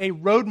be a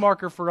road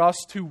marker for us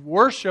to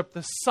worship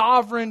the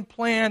sovereign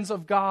plans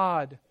of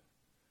God.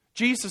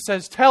 Jesus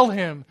says, tell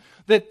him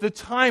that the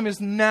time is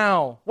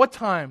now. What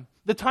time?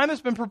 The time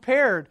has been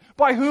prepared.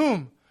 By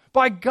whom?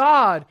 By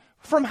God.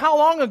 From how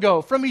long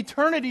ago? From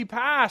eternity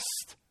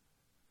past.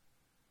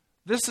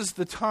 This is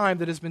the time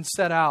that has been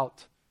set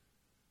out.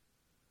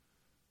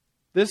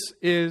 This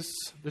is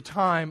the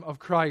time of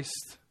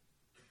Christ's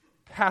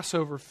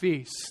Passover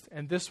feast,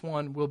 and this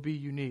one will be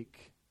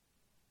unique.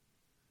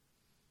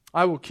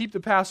 I will keep the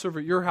Passover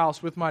at your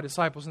house with my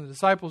disciples. And the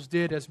disciples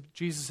did as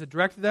Jesus had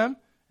directed them,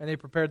 and they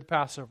prepared the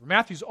Passover.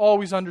 Matthew's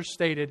always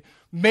understated,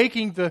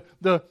 making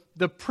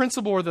the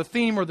principle or the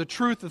theme or the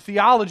truth, the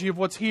theology of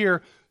what's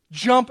here,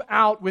 jump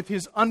out with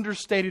his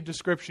understated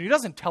description. He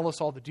doesn't tell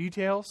us all the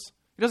details.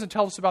 He doesn't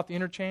tell us about the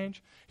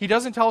interchange. He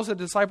doesn't tell us that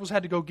the disciples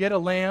had to go get a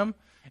lamb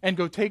and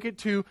go take it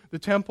to the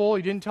temple.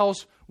 He didn't tell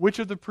us which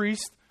of the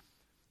priests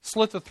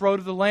slit the throat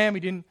of the lamb. He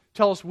didn't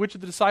tell us which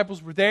of the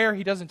disciples were there.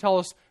 He doesn't tell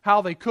us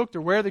how they cooked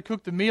or where they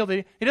cooked the meal.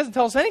 He doesn't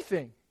tell us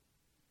anything.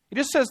 He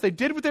just says they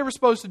did what they were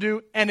supposed to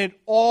do, and it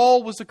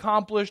all was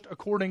accomplished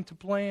according to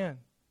plan.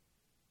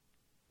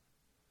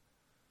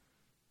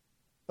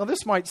 Now,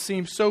 this might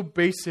seem so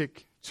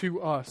basic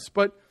to us,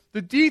 but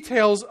the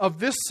details of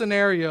this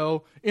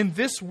scenario in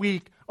this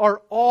week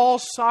are all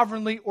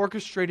sovereignly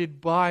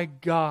orchestrated by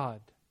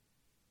God.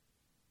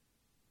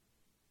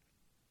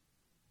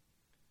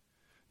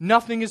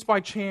 Nothing is by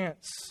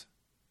chance.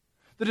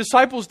 The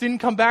disciples didn't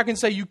come back and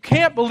say, "You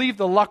can't believe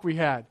the luck we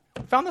had.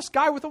 We found this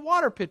guy with a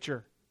water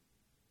pitcher.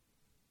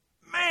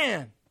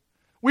 Man,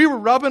 we were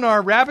rubbing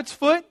our rabbit's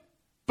foot.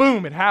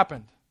 Boom, it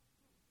happened."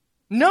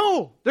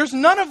 No, there's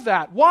none of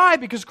that. Why?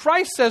 Because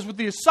Christ says with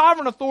the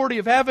sovereign authority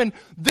of heaven,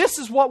 this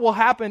is what will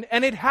happen,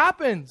 and it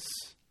happens.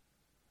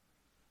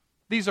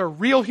 These are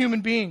real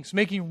human beings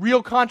making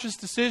real conscious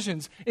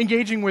decisions,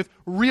 engaging with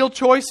real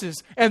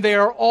choices, and they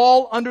are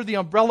all under the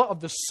umbrella of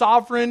the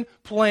sovereign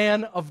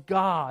plan of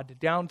God,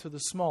 down to the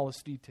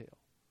smallest detail.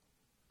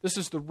 This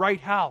is the right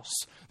house.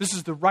 This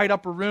is the right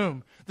upper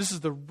room. This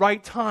is the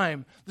right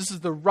time. This is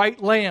the right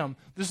lamb.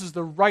 This is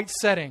the right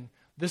setting.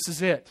 This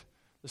is it.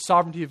 The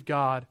sovereignty of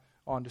God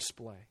on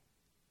display.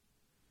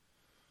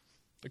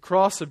 The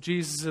cross of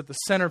Jesus is at the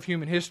center of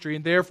human history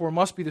and therefore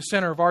must be the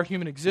center of our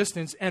human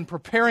existence. And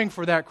preparing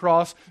for that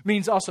cross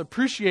means us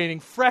appreciating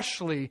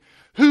freshly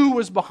who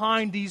was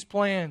behind these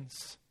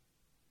plans.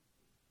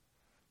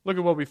 Look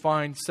at what we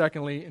find,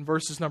 secondly, in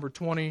verses number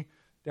 20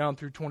 down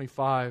through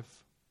 25.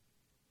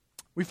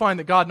 We find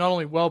that God not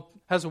only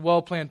has a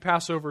well-planned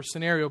Passover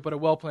scenario, but a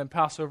well-planned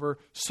Passover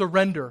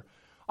surrender.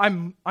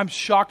 I'm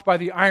shocked by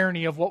the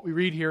irony of what we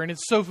read here, and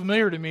it's so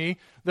familiar to me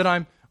that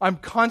I'm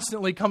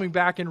constantly coming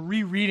back and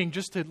rereading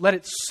just to let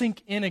it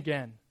sink in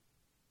again.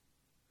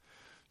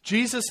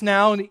 Jesus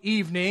now in the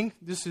evening,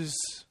 this is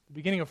the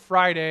beginning of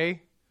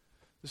Friday,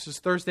 this is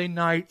Thursday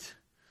night,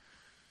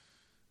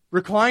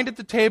 reclined at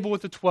the table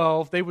with the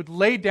 12. They would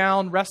lay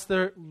down,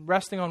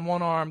 resting on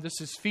one arm. This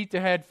is feet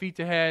to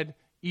head,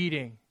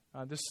 eating.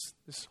 This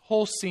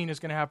whole scene is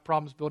going to have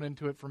problems built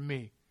into it for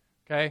me.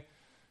 Okay?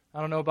 I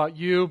don't know about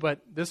you,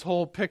 but this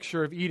whole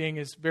picture of eating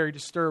is very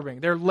disturbing.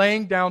 They're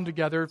laying down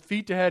together,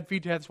 feet to head.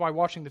 That's why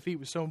washing the feet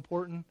was so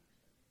important.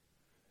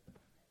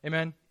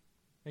 Amen?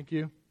 Thank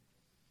you.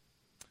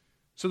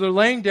 So they're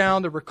laying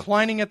down, they're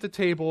reclining at the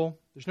table.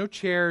 There's no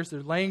chairs.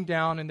 They're laying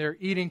down and they're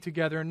eating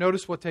together. And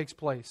notice what takes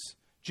place.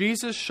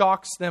 Jesus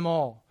shocks them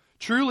all.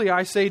 "Truly,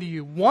 I say to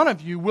you, one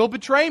of you will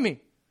betray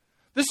me."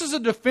 This is a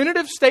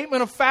definitive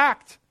statement of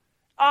fact.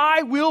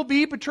 I will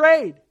be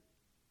betrayed.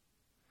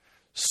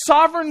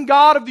 Sovereign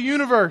God of the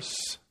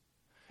universe,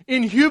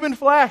 in human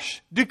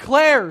flesh,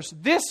 declares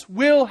this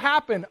will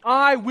happen.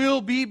 I will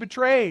be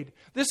betrayed.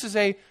 This is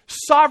a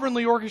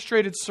sovereignly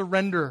orchestrated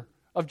surrender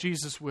of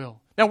Jesus'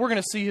 will. Now we're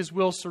going to see His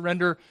will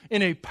surrender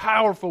in a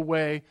powerful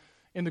way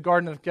in the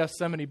Garden of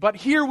Gethsemane. But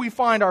here we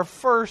find our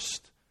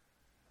first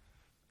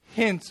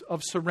hint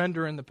of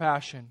surrender in the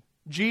Passion.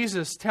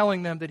 Jesus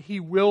telling them that He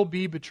will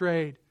be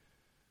betrayed.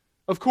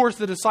 Of course,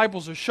 the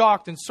disciples are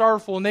shocked and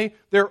sorrowful, and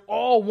they're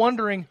all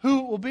wondering who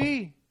it will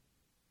be.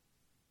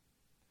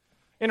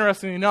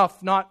 Interestingly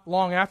enough, not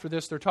long after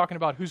this, they're talking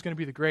about who's going to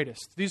be the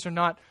greatest. These are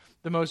not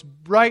the most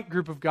bright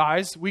group of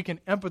guys. We can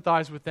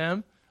empathize with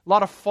them. A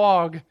lot of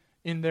fog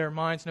in their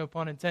minds, no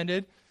pun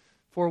intended,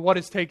 for what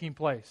is taking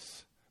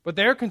place. But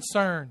they're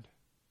concerned.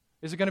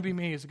 Is it going to be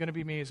me? Is it going to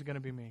be me? Is it going to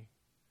be me?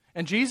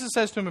 And Jesus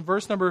says to him in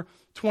verse number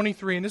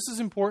 23, and this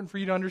is important for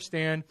you to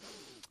understand,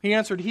 He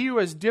answered, "He who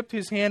has dipped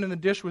his hand in the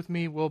dish with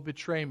me will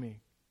betray me."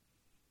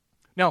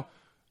 Now,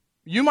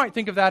 you might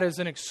think of that as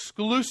an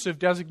exclusive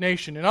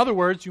designation. In other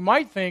words, you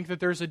might think that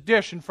there's a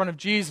dish in front of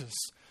Jesus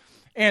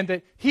and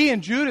that He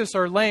and Judas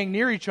are laying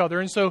near each other,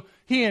 and so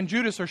He and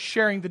Judas are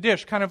sharing the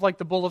dish, kind of like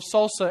the bowl of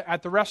salsa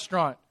at the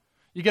restaurant.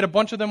 You get a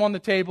bunch of them on the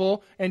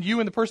table, and you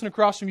and the person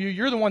across from you,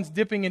 you're the ones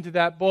dipping into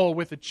that bowl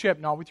with a chip,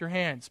 not with your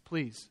hands,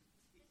 please.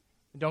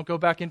 And don't go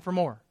back in for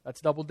more.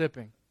 That's double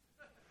dipping.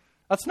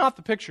 That's not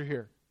the picture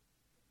here.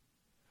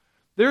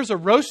 There's a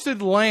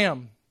roasted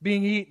lamb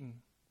being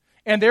eaten,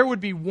 and there would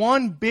be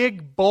one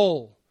big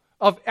bowl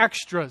of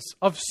extras,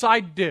 of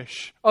side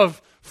dish,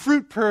 of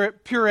fruit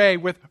puree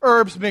with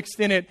herbs mixed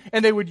in it,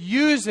 and they would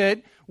use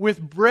it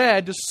with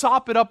bread, to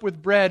sop it up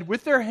with bread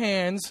with their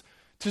hands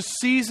to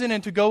season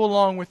and to go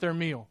along with their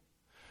meal.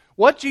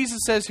 What Jesus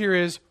says here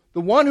is,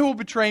 the one who will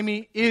betray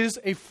me is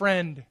a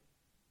friend.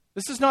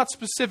 This is not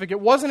specific.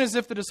 It wasn't as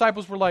if the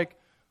disciples were like,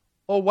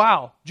 "Oh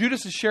wow,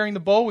 Judas is sharing the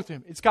bowl with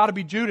him. It's got to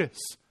be Judas."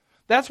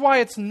 That's why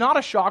it's not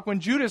a shock when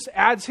Judas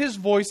adds his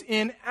voice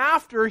in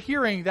after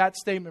hearing that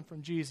statement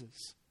from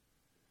Jesus.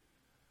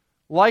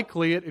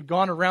 Likely it had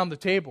gone around the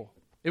table.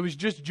 It was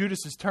just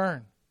Judas'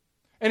 turn.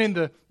 And in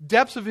the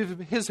depths of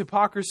his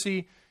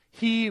hypocrisy,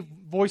 he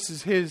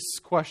voices his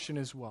question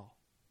as well.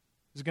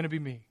 Is it going to be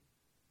me?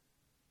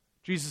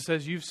 Jesus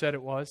says, "You've said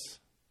it was.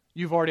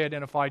 You've already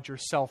identified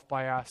yourself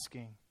by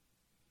asking.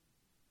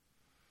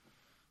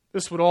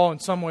 This would all in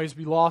some ways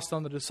be lost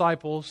on the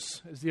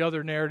disciples, as the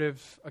other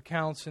narrative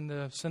accounts in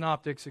the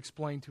synoptics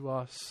explain to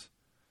us.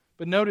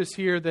 But notice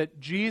here that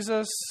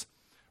Jesus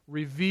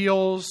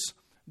reveals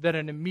that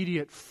an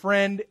immediate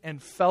friend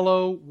and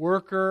fellow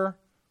worker,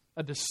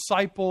 a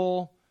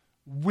disciple,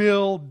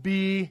 will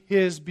be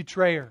his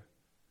betrayer.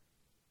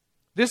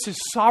 This is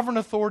sovereign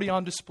authority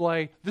on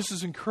display. This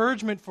is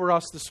encouragement for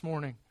us this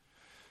morning.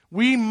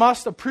 We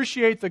must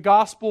appreciate the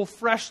gospel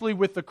freshly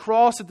with the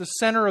cross at the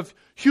center of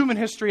human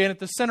history and at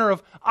the center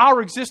of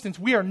our existence.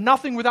 We are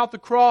nothing without the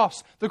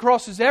cross. The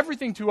cross is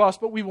everything to us,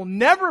 but we will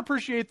never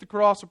appreciate the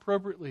cross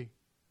appropriately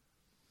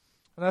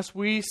unless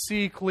we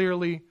see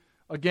clearly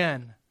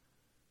again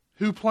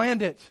who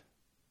planned it,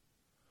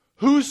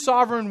 whose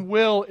sovereign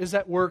will is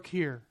at work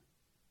here.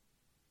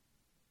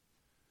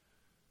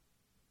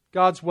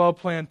 God's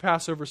well-planned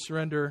Passover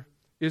surrender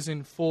is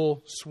in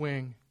full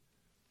swing.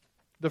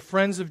 The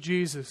friends of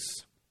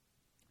Jesus,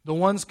 the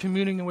ones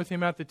communing with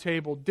Him at the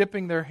table,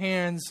 dipping their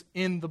hands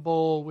in the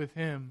bowl with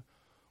Him,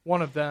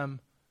 one of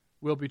them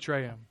will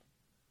betray Him.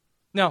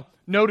 Now,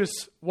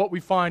 notice what we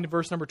find in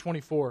verse number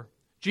 24.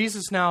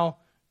 Jesus now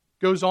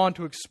goes on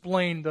to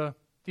explain the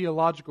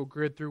theological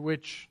grid through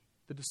which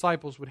the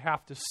disciples would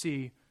have to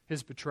see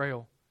His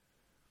betrayal.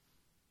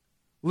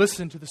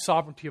 Listen to the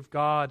sovereignty of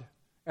God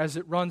as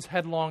it runs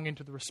headlong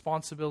into the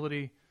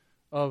responsibility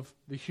of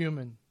the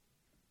human.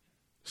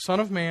 Son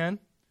of Man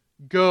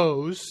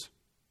goes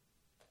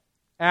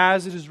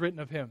as it is written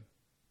of Him.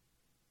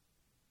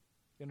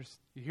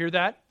 You hear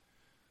that?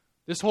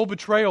 This whole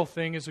betrayal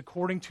thing is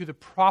according to the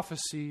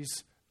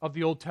prophecies of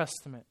the Old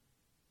Testament.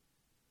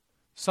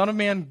 Son of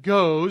Man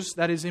goes,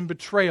 that is in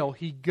betrayal,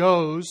 He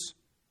goes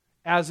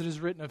as it is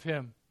written of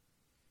Him.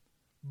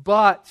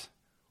 But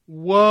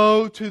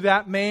woe to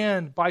that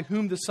man by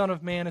whom the Son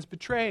of Man is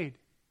betrayed.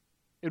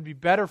 It would be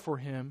better for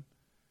him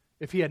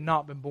if he had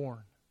not been born.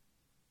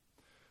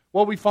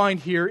 What we find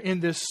here in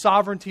this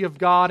sovereignty of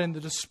God and the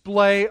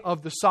display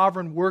of the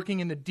sovereign working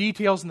in the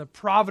details and the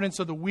providence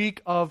of the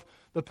week of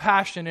the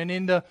Passion and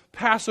in the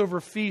Passover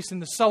feast, in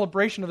the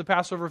celebration of the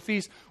Passover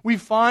feast, we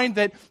find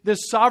that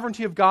this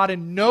sovereignty of God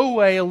in no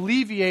way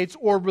alleviates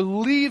or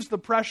relieves the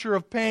pressure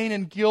of pain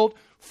and guilt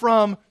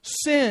from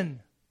sin.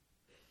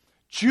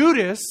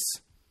 Judas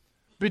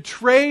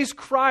betrays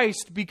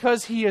Christ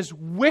because he is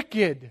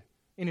wicked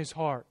in his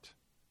heart.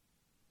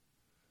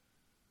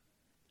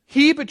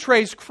 He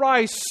betrays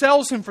Christ,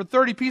 sells Him for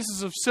 30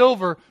 pieces of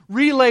silver,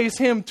 relays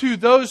Him to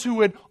those who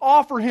would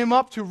offer Him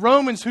up to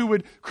Romans who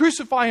would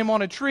crucify Him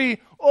on a tree,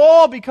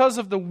 all because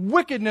of the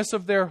wickedness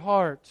of their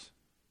heart.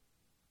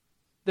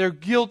 Their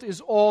guilt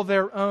is all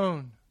their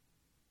own.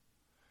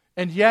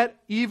 And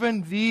yet,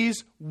 even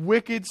these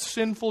wicked,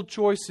 sinful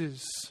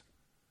choices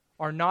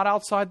are not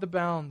outside the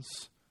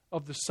bounds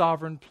of the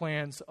sovereign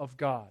plans of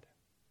God.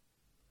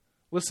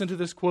 Listen to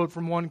this quote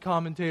from one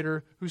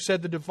commentator who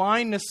said, "The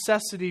divine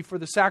necessity for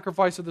the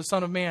sacrifice of the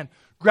Son of Man,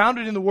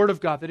 grounded in the Word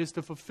of God, that is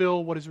to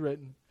fulfill what is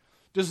written,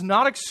 does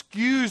not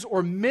excuse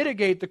or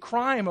mitigate the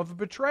crime of a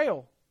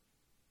betrayal.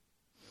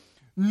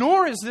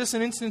 Nor is this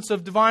an instance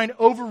of divine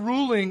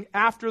overruling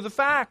after the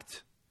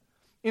fact.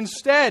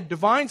 Instead,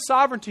 divine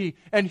sovereignty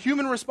and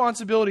human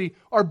responsibility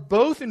are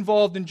both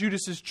involved in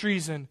Judas's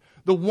treason,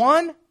 the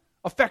one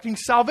affecting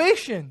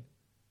salvation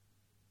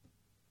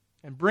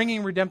and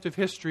bringing redemptive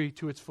history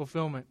to its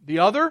fulfillment. The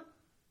other,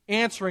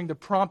 answering the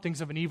promptings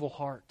of an evil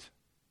heart.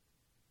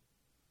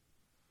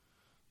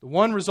 The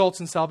one results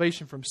in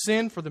salvation from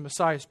sin for the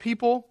Messiah's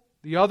people.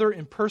 The other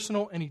in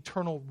personal and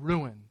eternal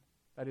ruin.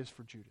 That is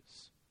for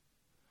Judas."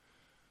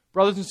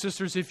 Brothers and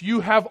sisters, if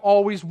you have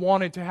always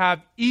wanted to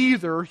have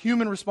either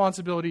human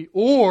responsibility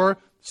or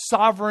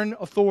sovereign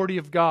authority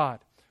of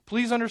God,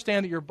 please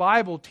understand that your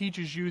Bible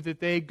teaches you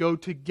that they go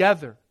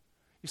together.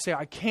 You say,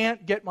 "I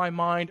can't get my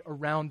mind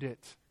around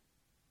it."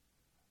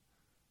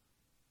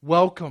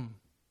 Welcome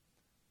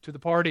to the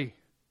party.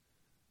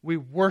 We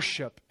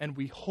worship and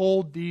we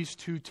hold these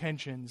two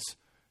tensions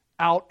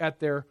out at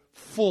their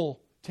full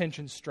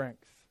tension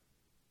strength.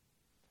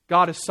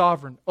 God is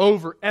sovereign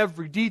over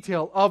every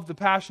detail of the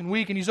Passion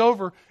Week, and He's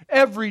over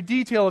every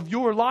detail of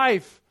your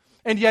life.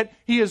 And yet,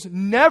 He is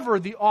never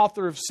the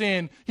author of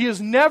sin. He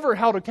is never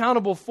held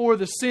accountable for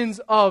the sins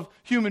of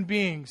human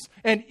beings.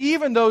 And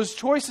even those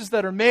choices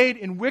that are made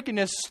in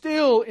wickedness,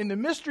 still in the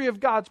mystery of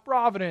God's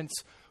providence,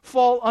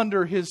 fall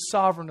under His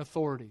sovereign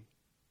authority.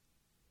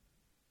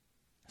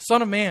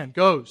 Son of Man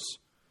goes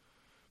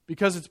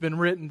because it's been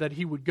written that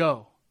He would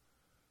go.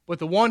 But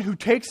the one who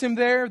takes Him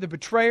there, the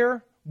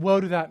betrayer,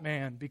 woe to that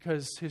man,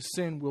 because his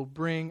sin will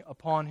bring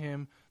upon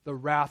him the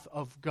wrath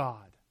of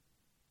God.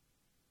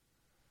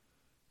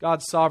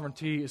 God's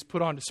sovereignty is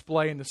put on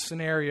display in the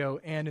scenario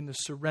and in the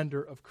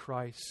surrender of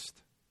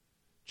Christ.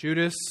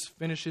 Judas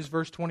finishes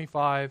verse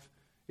 25,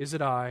 "Is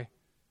it I?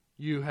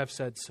 You have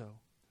said so."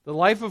 The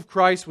life of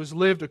Christ was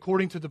lived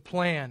according to the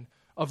plan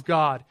of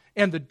God,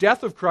 and the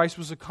death of Christ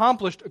was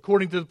accomplished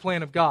according to the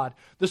plan of God.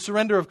 The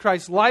surrender of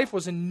Christ's life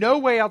was in no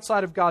way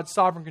outside of God's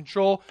sovereign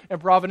control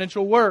and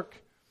providential work.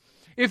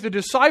 If the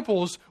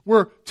disciples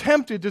were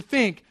tempted to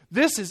think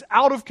this is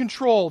out of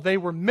control, they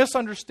were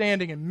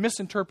misunderstanding and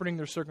misinterpreting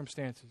their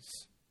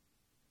circumstances.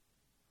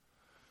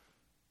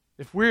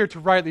 If we're to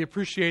rightly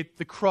appreciate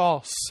the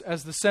cross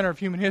as the center of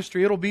human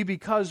history, it'll be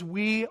because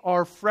we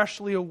are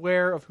freshly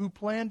aware of who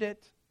planned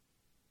it.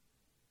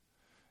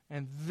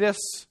 And this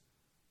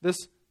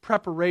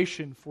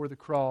preparation for the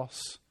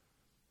cross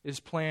is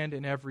planned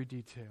in every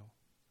detail.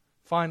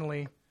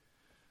 Finally,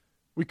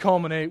 we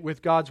culminate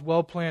with God's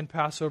well-planned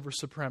Passover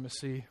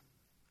supremacy.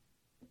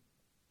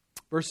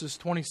 Verses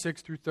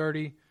 26 through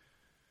 30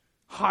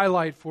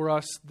 highlight for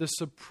us the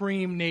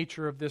supreme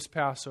nature of this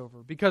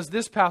Passover. Because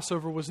this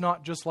Passover was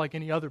not just like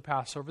any other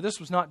Passover. This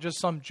was not just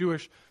some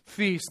Jewish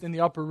feast in the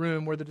upper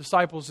room where the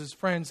disciples, his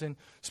friends and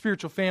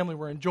spiritual family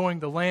were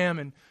enjoying the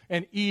lamb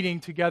and eating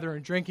together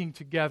and drinking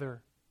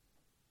together.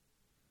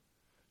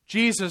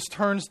 Jesus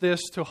turns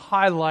this to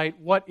highlight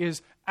what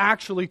is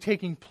actually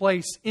taking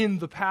place in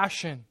the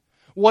Passion.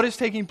 What is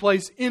taking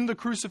place in the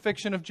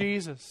crucifixion of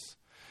Jesus.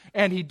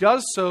 And he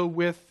does so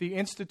with the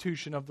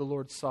institution of the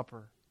Lord's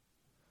Supper.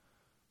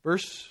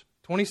 Verse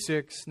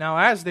 26, now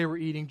as they were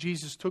eating,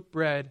 Jesus took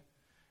bread,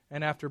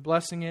 and after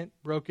blessing it,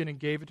 broke it and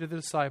gave it to the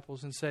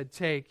disciples and said,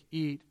 take,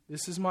 eat,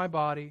 this is my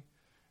body.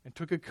 And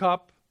took a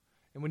cup,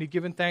 and when he'd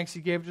given thanks, he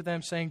gave it to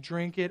them, saying,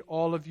 drink it,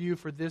 all of you,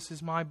 for this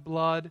is my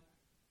blood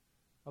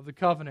of the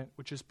covenant,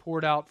 which is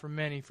poured out for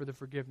many for the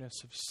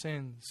forgiveness of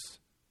sins.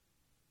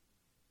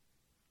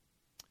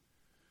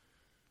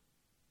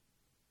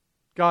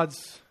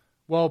 God's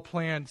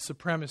well-planned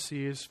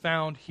supremacy is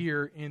found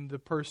here in the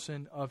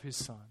person of his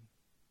Son.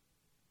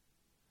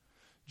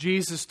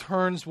 Jesus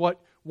turns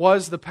what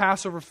was the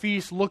Passover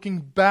feast looking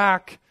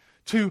back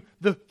to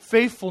the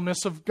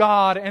faithfulness of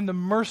God and the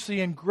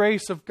mercy and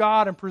grace of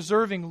God in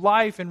preserving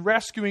life and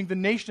rescuing the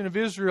nation of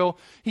Israel.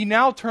 He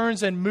now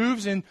turns and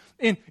moves in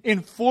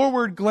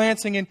forward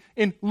glancing and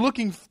in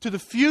looking to the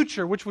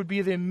future, which would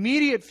be the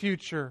immediate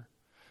future,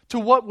 to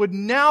what would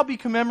now be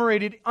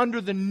commemorated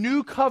under the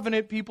new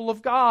covenant people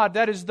of God.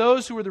 That is,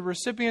 those who are the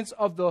recipients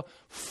of the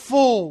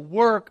full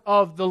work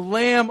of the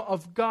Lamb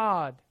of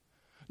God.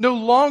 No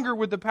longer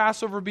would the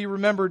Passover be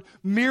remembered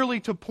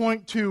merely to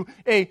point to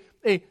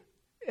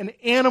an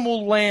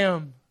animal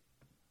lamb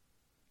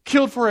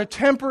killed for a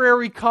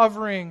temporary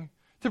covering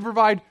to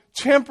provide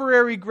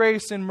temporary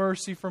grace and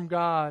mercy from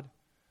God.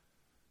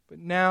 But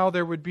now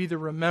there would be the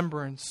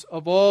remembrance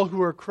of all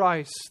who are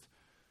Christ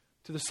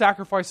to the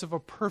sacrifice of a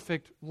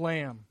perfect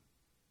lamb,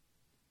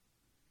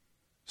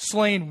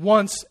 slain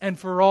once and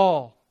for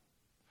all,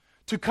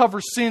 to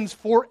cover sins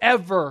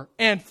forever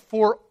and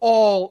for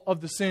all of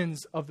the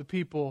sins of the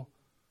people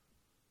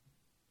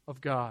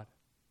of God.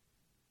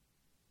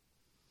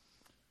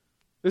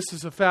 This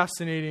is a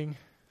fascinating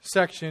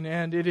section,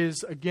 and it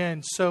is,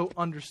 again, so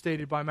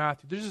understated by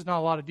Matthew. There's just not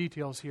a lot of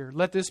details here.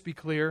 Let this be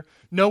clear.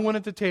 No one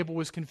at the table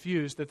was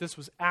confused that this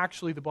was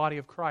actually the body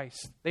of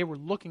Christ. They were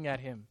looking at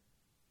him.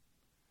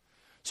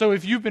 So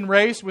if you've been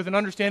raised with an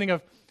understanding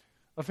of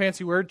a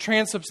fancy word,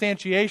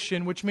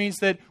 transubstantiation, which means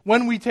that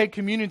when we take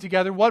communion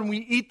together, when we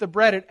eat the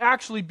bread, it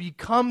actually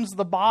becomes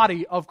the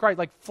body of Christ,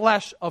 like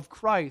flesh of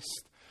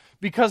Christ.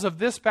 Because of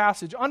this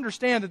passage,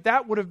 understand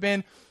that would have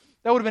been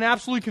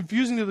absolutely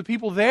confusing to the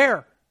people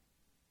there.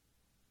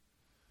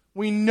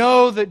 We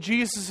know that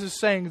Jesus is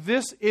saying,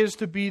 this is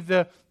to be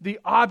the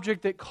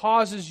object that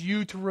causes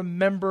you to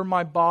remember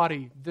my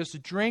body. This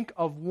drink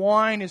of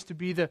wine is to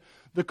be the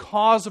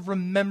cause of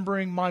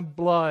remembering my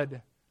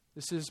blood.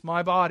 This is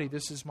my body,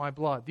 this is my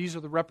blood. These are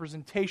the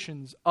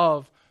representations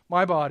of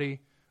my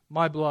body,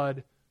 my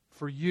blood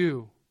for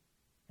you.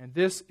 And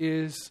this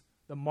is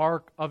the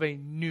mark of a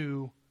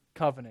new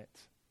covenant.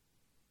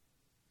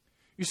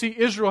 You see,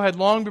 Israel had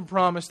long been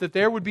promised that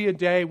there would be a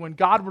day when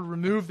God would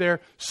remove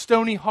their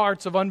stony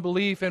hearts of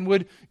unbelief and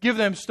would give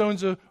them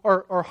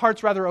or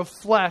hearts rather of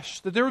flesh.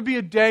 That there would be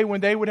a day when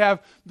they would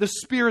have the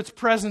Spirit's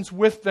presence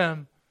with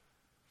them.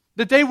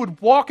 That they would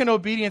walk in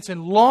obedience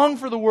and long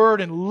for the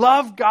Word and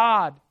love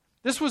God.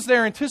 This was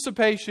their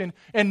anticipation,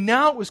 and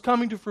now it was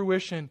coming to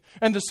fruition.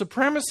 And the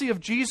supremacy of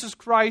Jesus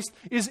Christ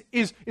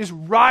is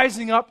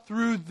rising up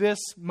through this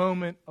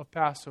moment of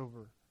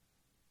Passover.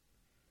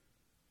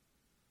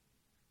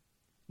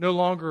 No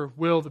longer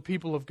will the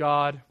people of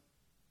God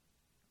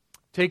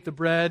take the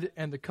bread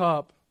and the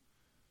cup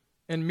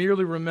and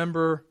merely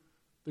remember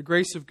the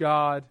grace of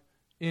God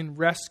in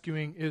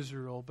rescuing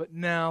Israel. But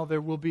now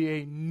there will be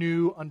a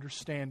new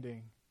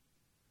understanding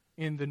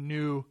in the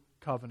new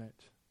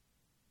covenant.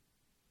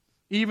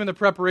 Even the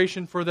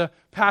preparation for the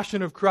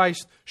passion of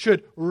Christ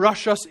should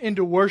rush us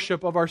into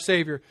worship of our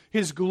Savior.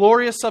 His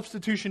glorious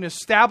substitution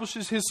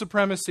establishes His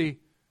supremacy.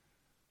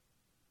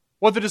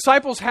 What the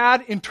disciples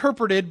had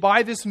interpreted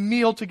by this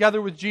meal together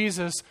with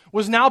Jesus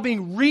was now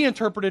being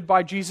reinterpreted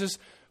by Jesus,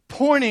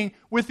 pointing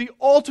with the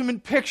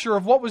ultimate picture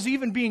of what was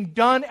even being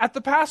done at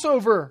the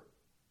Passover.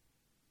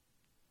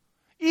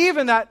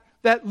 Even that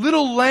that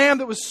little lamb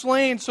that was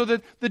slain so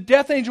that the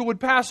death angel would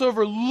pass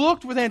over,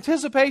 looked with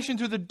anticipation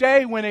to the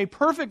day when a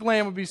perfect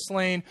lamb would be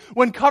slain,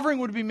 when covering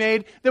would be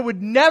made that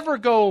would never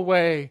go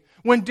away,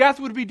 when death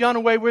would be done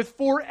away with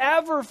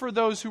forever for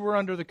those who were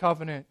under the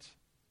covenant.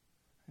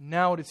 And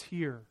now it is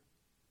here.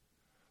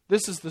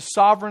 This is the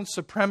sovereign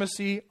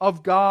supremacy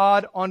of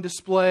God on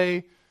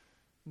display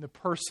in the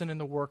person and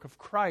the work of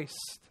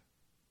Christ.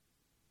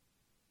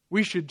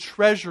 We should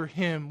treasure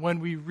Him when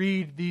we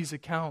read these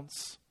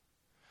accounts.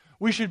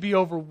 We should be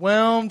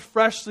overwhelmed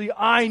freshly.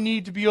 I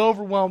need to be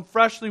overwhelmed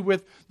freshly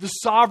with the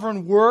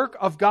sovereign work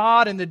of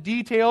God and the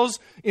details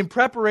in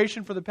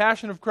preparation for the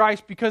passion of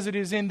Christ, because it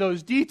is in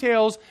those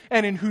details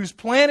and in whose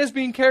plan is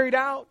being carried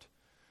out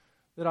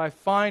that I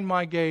find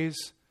my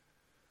gaze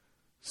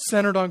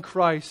centered on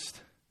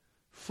Christ,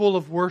 full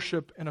of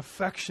worship and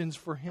affections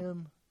for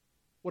Him.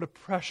 What a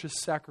precious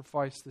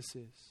sacrifice this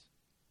is.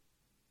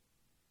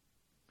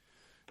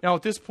 Now,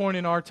 at this point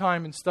in our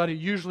time and study,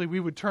 usually we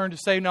would turn to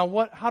say,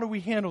 now how do we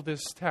handle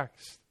this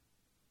text?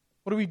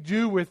 What do we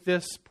do with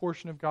this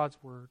portion of God's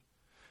Word?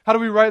 How do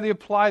we rightly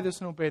apply this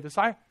and obey this?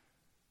 I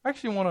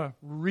actually want to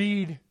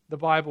read the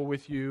Bible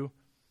with you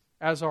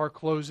as our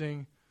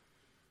closing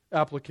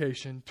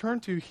application. Turn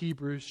to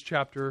Hebrews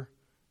chapter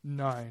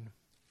 9.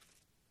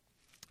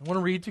 I want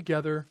to read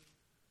together,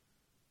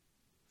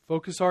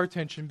 focus our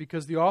attention,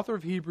 because the author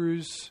of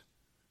Hebrews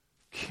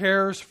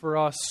cares for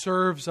us,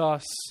 serves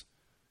us,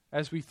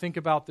 as we think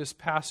about this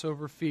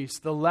Passover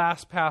feast, the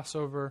last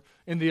Passover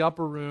in the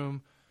upper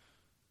room,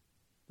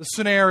 the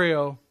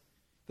scenario,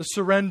 the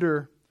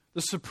surrender,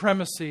 the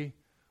supremacy,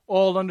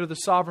 all under the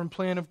sovereign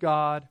plan of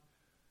God,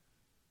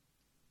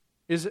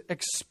 is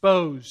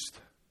exposed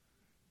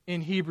in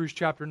Hebrews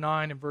chapter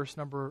 9 and verse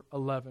number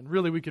 11.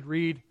 Really, we could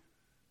read,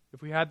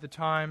 if we had the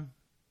time,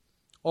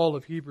 all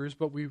of Hebrews,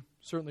 but we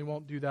certainly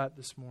won't do that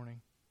this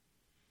morning.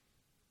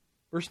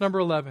 Verse number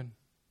 11.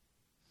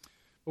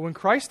 But when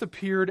Christ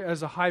appeared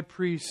as a high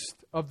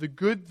priest of the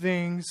good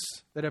things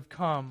that have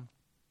come,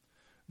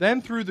 then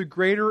through the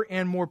greater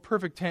and more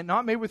perfect tent,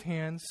 not made with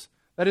hands,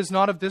 that is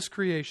not of this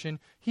creation,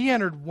 He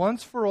entered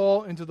once for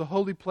all into the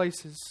holy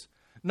places,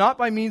 not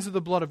by means of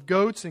the blood of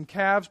goats and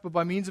calves, but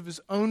by means of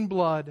His own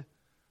blood,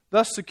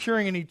 thus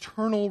securing an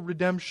eternal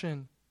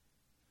redemption.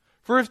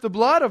 For if the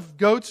blood of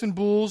goats and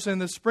bulls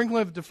and the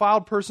sprinkling of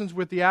defiled persons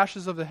with the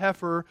ashes of the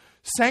heifer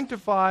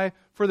sanctify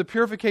for the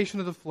purification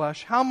of the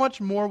flesh, how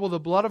much more will the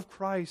blood of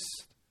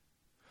Christ,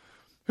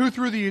 who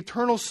through the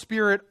eternal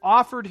Spirit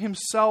offered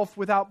Himself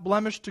without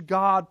blemish to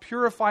God,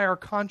 purify our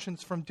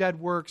conscience from dead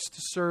works to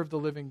serve the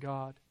living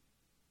God?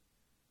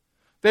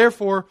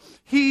 Therefore,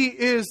 He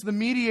is the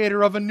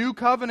mediator of a new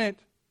covenant,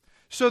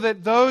 so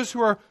that those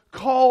who are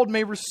called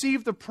may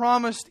receive the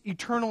promised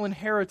eternal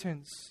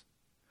inheritance,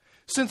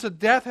 since a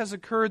death has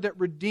occurred that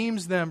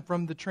redeems them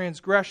from the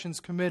transgressions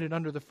committed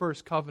under the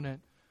first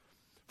covenant.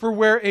 For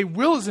where a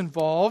will is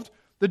involved,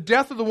 the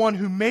death of the one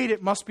who made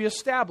it must be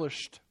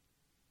established.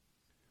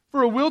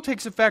 For a will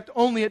takes effect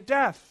only at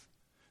death,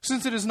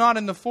 since it is not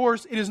in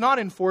force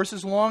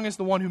as long as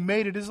the one who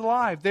made it is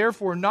alive.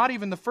 Therefore, not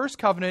even the first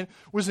covenant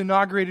was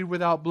inaugurated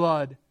without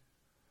blood.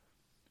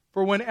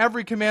 For when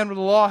every commandment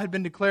of the law had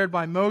been declared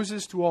by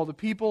Moses to all the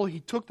people,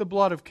 he took the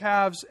blood of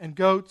calves and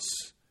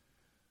goats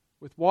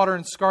with water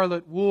and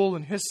scarlet wool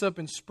and hyssop,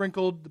 and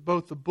sprinkled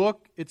both the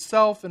book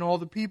itself and all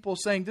the people,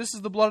 saying, "This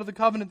is the blood of the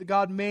covenant that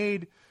God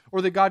made,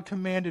 or that God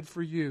commanded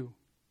for you."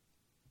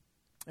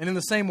 And in the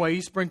same way,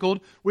 he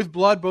sprinkled with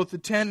blood both the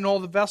tent and all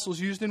the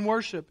vessels used in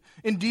worship.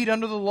 Indeed,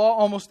 under the law,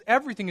 almost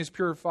everything is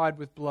purified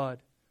with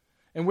blood.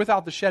 And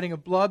without the shedding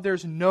of blood, there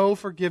is no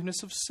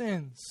forgiveness of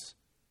sins.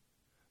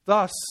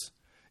 Thus,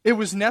 it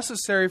was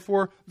necessary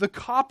for the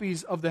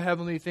copies of the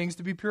heavenly things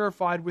to be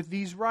purified with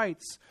these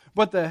rites,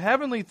 but the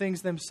heavenly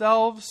things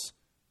themselves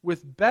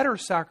with better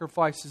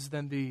sacrifices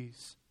than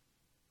these.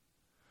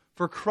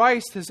 For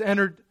Christ has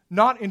entered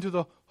not into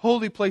the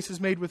holy places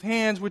made with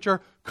hands, which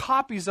are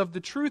copies of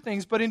the true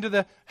things, but into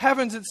the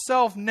heavens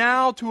itself,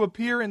 now to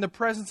appear in the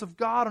presence of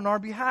God on our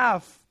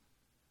behalf.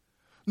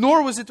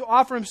 Nor was it to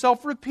offer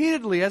Himself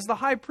repeatedly, as the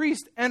high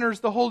priest enters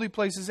the holy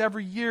places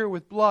every year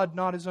with blood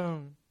not his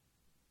own.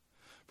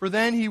 For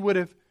then He would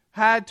have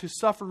had to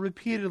suffer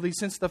repeatedly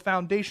since the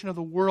foundation of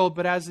the world.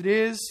 But as it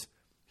is,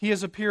 He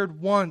has appeared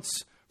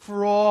once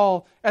for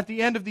all at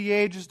the end of the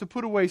ages to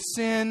put away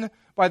sin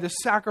by the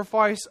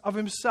sacrifice of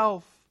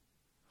Himself.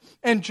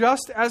 And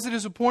just as it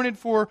is appointed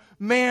for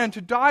man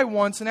to die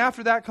once, and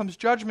after that comes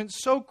judgment,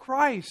 so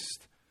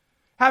Christ,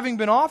 having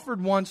been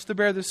offered once to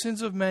bear the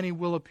sins of many,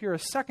 will appear a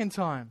second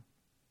time,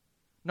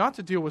 not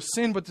to deal with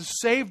sin, but to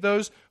save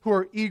those who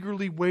are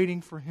eagerly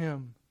waiting for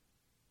Him.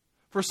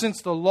 For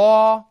since the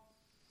law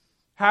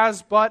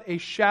has but a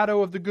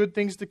shadow of the good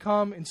things to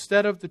come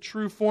instead of the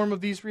true form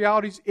of these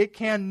realities, it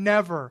can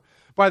never,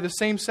 by the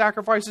same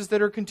sacrifices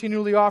that are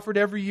continually offered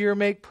every year,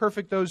 make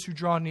perfect those who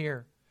draw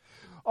near.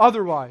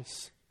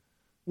 Otherwise,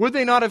 would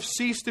they not have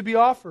ceased to be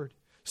offered,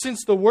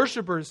 since the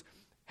worshippers,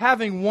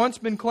 having once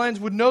been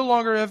cleansed, would no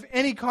longer have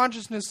any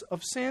consciousness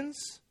of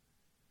sins?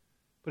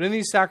 But in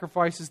these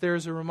sacrifices there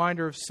is a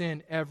reminder of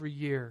sin every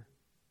year.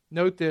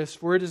 Note this,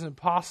 for it is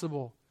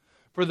impossible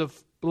for the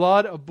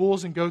blood of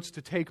bulls and goats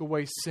to take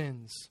away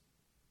sins.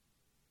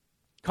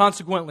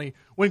 Consequently,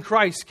 when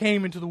Christ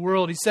came into the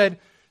world, He said,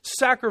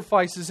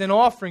 sacrifices and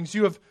offerings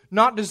you have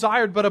not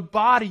desired, but a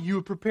body you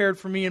have prepared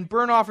for me, and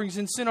burnt offerings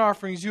and sin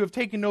offerings you have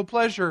taken no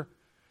pleasure.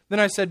 Then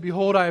I said,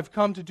 behold, I have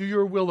come to do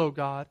your will, O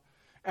God,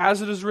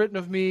 as it is written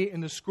of me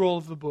in the scroll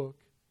of the book.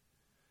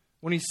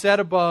 When He said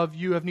above,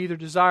 you have neither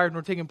desired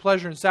nor taken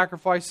pleasure in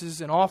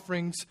sacrifices and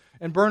offerings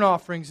and burnt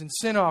offerings and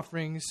sin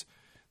offerings,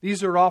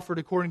 these are offered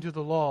according to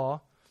the law.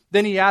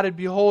 Then He added,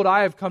 behold,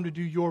 I have come to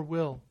do your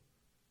will.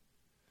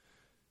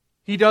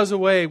 He does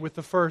away with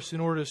the first in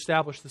order to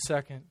establish the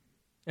second.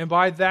 And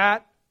by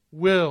that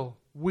will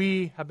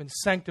we have been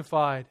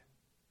sanctified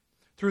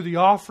through the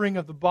offering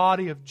of the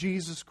body of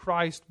Jesus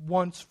Christ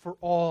once for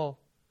all.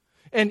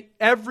 And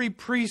every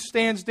priest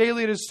stands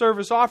daily at his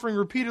service, offering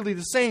repeatedly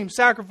the same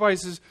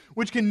sacrifices,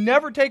 which can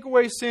never take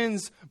away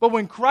sins. But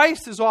when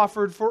Christ is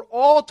offered for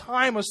all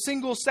time a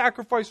single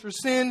sacrifice for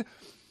sins,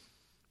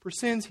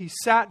 He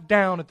sat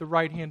down at the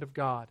right hand of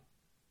God.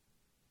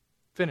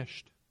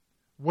 Finished.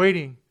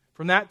 Waiting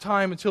from that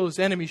time until His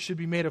enemies should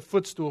be made a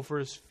footstool for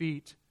His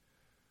feet.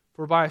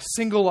 For by a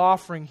single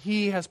offering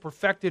He has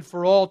perfected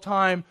for all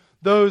time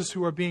those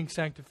who are being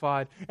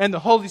sanctified. And the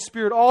Holy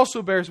Spirit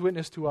also bears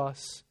witness to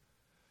us.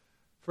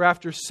 For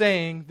after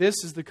saying,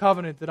 this is the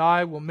covenant that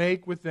I will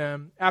make with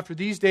them, after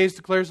these days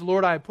declares the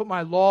Lord, I have put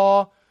my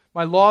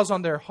laws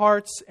on their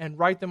hearts and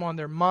write them on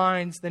their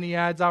minds. Then He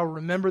adds, I will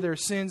remember their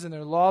sins and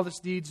their lawless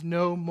deeds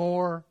no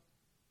more.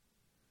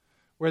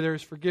 Where there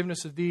is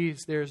forgiveness of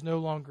these, there is no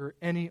longer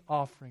any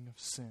offering of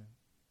sin.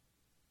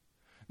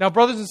 Now,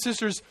 brothers and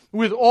sisters,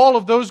 with all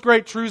of those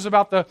great truths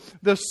about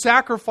the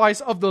sacrifice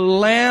of the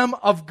Lamb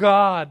of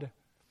God,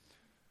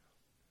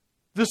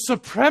 the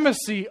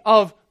supremacy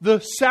of the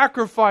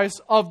sacrifice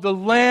of the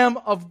Lamb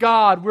of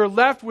God, we're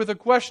left with a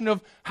question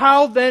of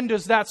how then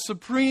does that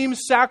supreme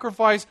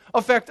sacrifice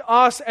affect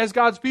us as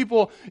God's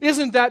people?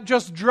 Isn't that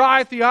just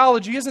dry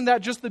theology? Isn't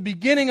that just the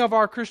beginning of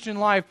our Christian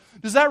life?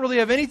 Does that really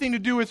have anything to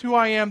do with who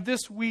I am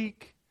this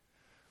week?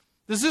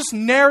 Does this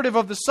narrative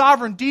of the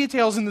sovereign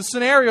details in the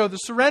scenario, the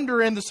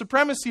surrender and the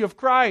supremacy of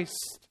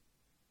Christ,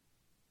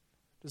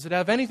 does it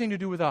have anything to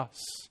do with us?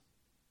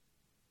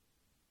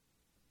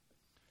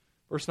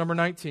 Verse number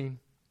 19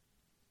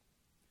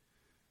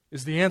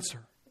 is the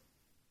answer.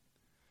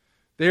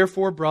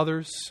 Therefore,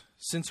 brothers,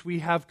 since we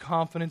have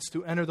confidence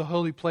to enter the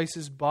holy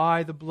places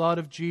by the blood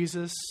of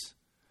Jesus,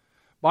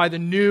 by the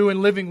new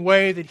and living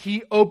way that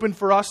He opened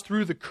for us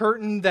through the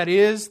curtain that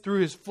is,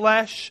 through His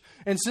flesh,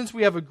 and since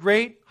we have a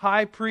great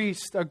high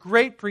priest, a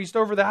great priest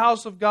over the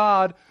house of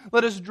God,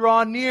 let us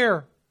draw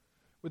near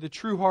with a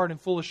true heart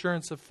and full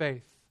assurance of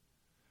faith,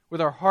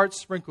 with our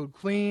hearts sprinkled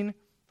clean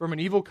from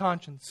an evil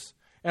conscience,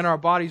 and our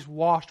bodies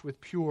washed with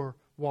pure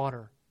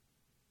water.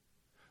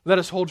 Let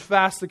us hold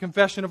fast the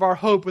confession of our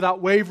hope without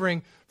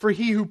wavering, for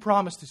He who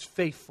promised is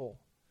faithful.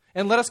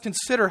 And let us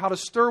consider how to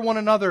stir one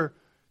another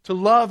to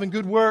love and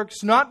good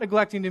works, not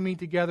neglecting to meet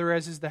together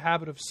as is the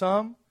habit of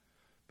some,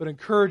 but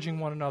encouraging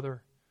one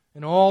another,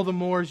 and all the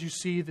more as you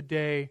see the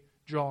day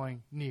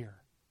drawing near.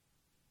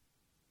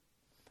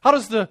 How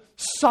does the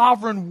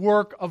sovereign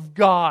work of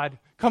God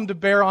come to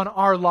bear on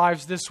our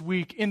lives this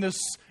week in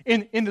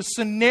the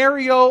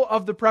scenario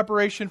of the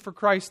preparation for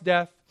Christ's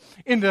death,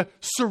 in the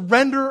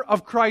surrender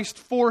of Christ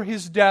for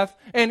His death,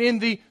 and in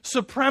the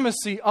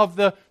supremacy of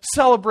the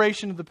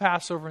celebration of the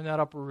Passover in that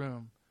upper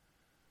room,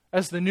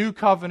 as the new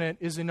covenant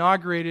is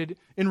inaugurated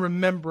in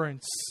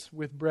remembrance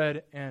with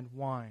bread and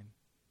wine?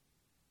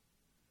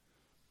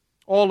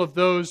 All of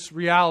those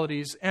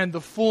realities and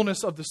the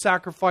fullness of the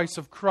sacrifice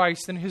of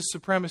Christ and His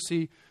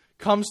supremacy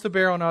comes to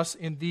bear on us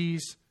in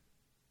these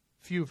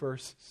few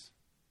verses.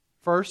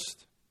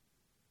 First,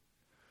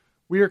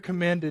 we are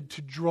commanded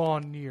to draw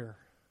near.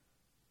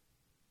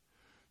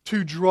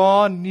 To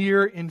draw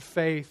near in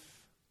faith.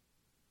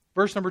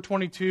 Verse number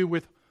 22,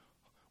 with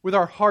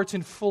our hearts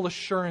in full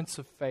assurance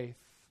of faith.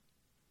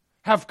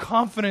 Have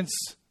confidence,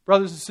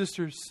 brothers and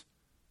sisters.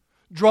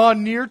 Draw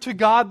near to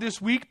God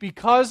this week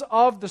because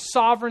of the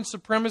sovereign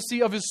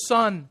supremacy of His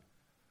Son,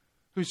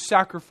 whose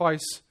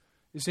sacrifice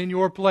is in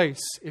your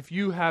place if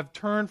you have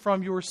turned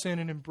from your sin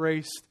and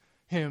embraced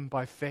Him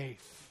by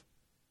faith.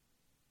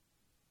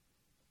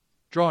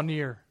 Draw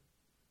near.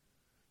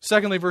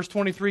 Secondly, verse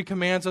 23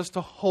 commands us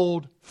to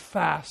hold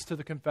fast to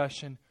the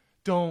confession.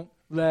 Don't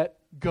let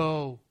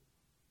go.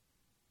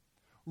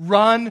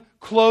 Run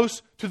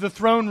close to the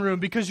throne room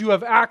because you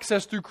have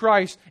access through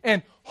Christ,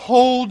 and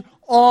hold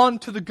on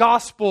to the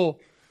gospel.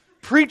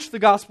 Preach the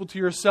gospel to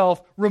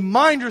yourself.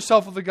 Remind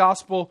yourself of the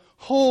gospel.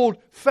 Hold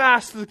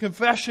fast to the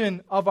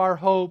confession of our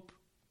hope.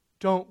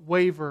 Don't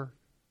waver.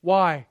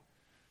 Why?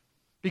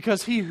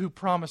 Because He who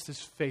promised is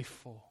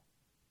faithful.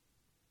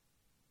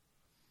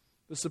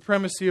 The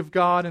supremacy of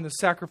God and the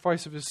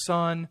sacrifice of His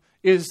Son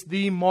is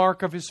the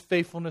mark of His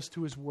faithfulness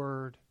to His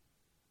Word.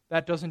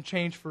 That doesn't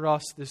change for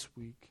us this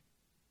week.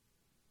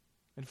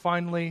 And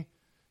finally,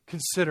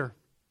 consider.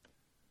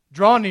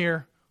 Draw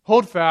near,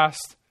 hold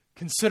fast,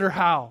 consider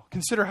how.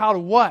 Consider how to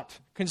what?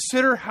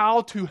 Consider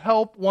how to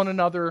help one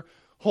another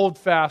hold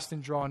fast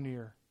and draw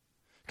near.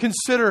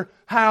 Consider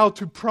how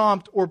to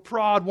prompt or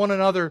prod one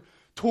another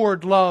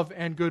toward love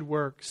and good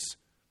works.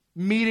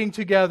 Meeting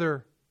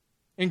together,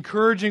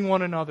 encouraging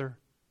one another,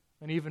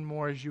 and even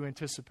more as you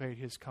anticipate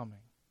His coming.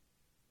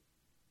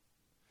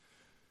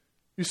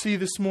 You see,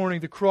 this morning,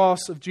 the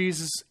cross of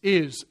Jesus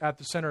is at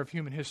the center of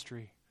human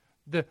history.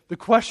 The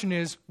question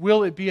is,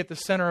 will it be at the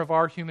center of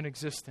our human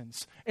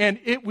existence? And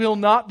it will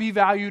not be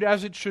valued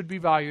as it should be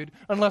valued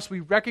unless we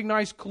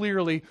recognize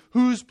clearly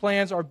whose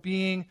plans are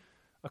being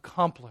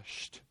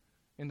accomplished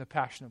in the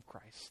passion of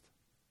Christ.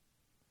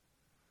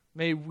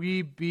 May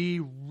we be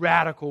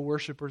radical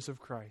worshipers of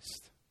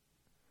Christ,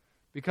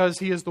 because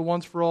He is the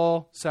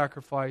once-for-all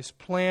sacrifice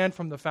planned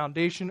from the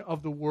foundation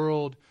of the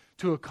world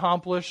to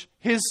accomplish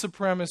His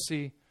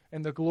supremacy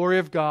and the glory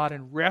of God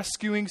in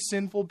rescuing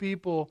sinful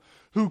people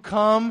who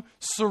come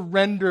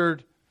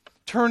surrendered,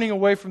 turning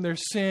away from their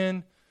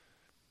sin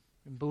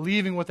and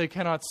believing what they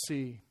cannot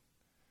see.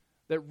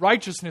 That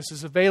righteousness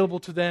is available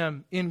to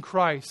them in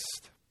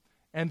Christ,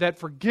 and that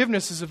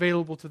forgiveness is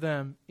available to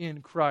them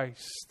in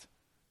Christ,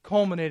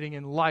 culminating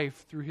in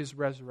life through His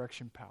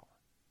resurrection power.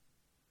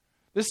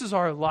 This is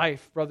our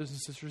life, brothers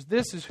and sisters.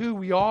 This is who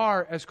we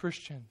are as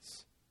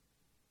Christians.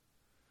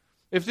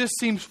 If this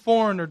seems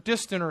foreign or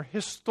distant or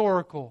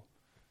historical,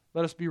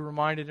 let us be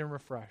reminded and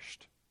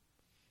refreshed.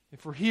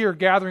 If we're here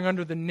gathering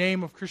under the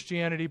name of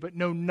Christianity but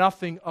know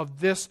nothing of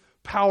this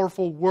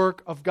powerful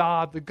work of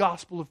God, the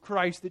gospel of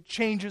Christ that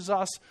changes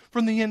us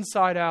from the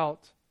inside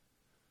out,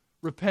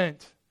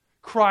 repent.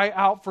 Cry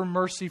out for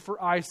mercy,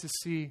 for eyes to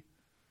see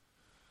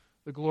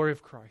the glory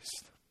of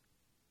Christ.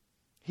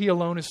 He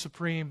alone is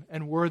supreme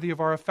and worthy of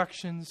our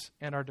affections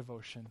and our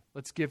devotion.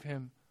 Let's give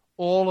Him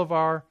all of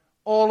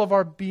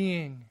our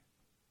being.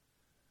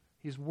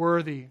 He's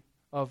worthy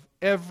of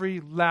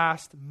every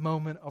last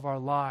moment of our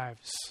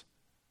lives.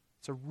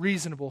 It's a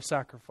reasonable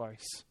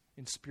sacrifice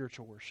in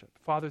spiritual worship.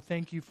 Father,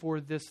 thank You for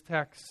this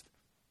text.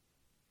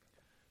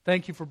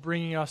 Thank You for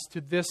bringing us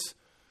to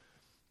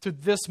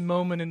this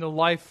moment in the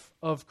life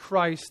of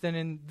Christ and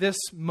in this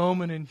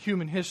moment in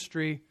human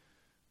history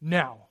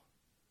now.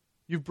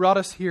 You've brought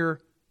us here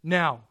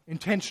now,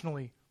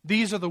 intentionally.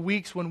 These are the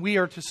weeks when we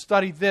are to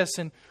study this,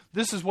 and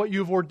this is what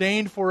You've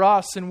ordained for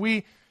us, and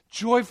we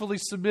joyfully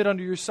submit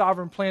under Your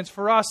sovereign plans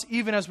for us,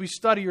 even as we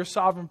study Your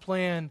sovereign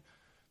plan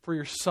for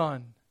Your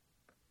Son.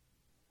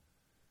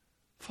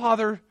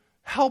 Father,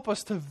 help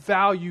us to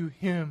value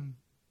Him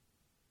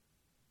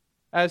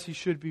as He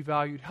should be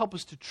valued. Help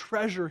us to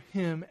treasure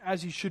Him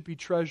as He should be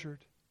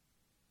treasured.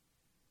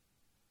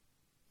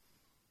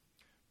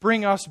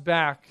 Bring us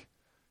back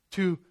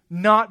to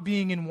not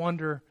being in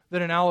wonder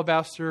that an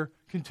alabaster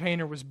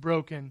container was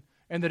broken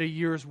and that a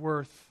year's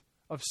worth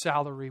of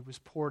salary was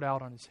poured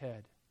out on His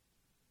head.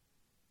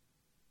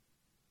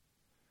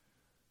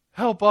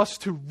 Help us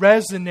to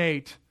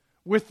resonate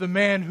with the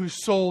man who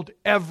sold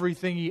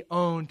everything he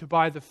owned to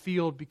buy the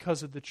field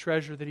because of the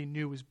treasure that he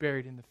knew was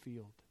buried in the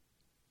field.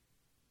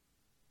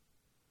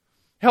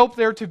 Help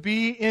there to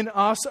be in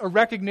us a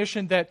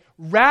recognition that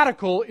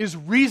radical is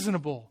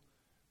reasonable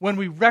when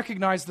we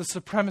recognize the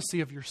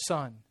supremacy of Your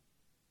Son.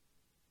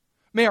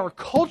 May our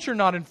culture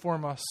not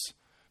inform us,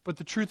 but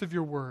the truth of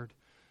Your Word.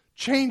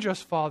 Change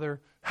us, Father.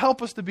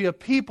 Help us to be a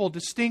people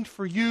distinct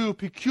for You,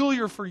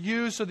 peculiar for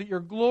You, so that Your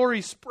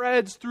glory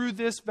spreads through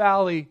this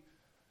valley.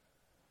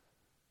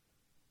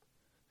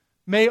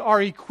 May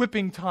our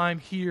equipping time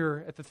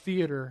here at the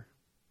theater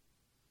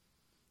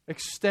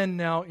extend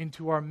now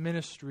into our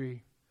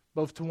ministry,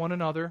 both to one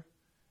another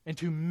and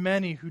to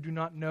many who do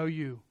not know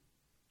You,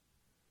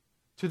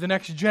 to the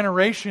next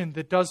generation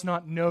that does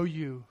not know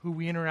You, who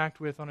we interact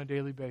with on a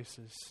daily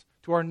basis,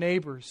 to our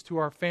neighbors, to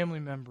our family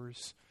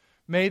members.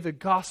 May the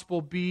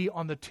gospel be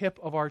on the tip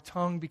of our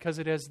tongue, because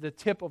it is the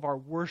tip of our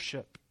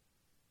worship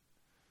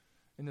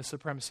in the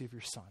supremacy of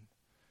Your Son.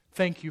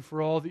 Thank You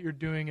for all that You're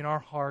doing in our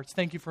hearts.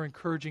 Thank You for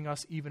encouraging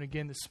us even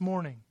again this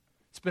morning.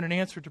 It's been an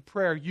answer to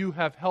prayer. You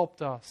have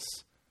helped us.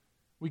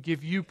 We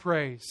give You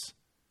praise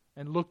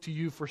and look to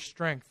You for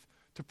strength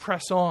to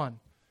press on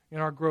in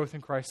our growth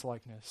in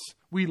Christ-likeness.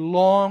 We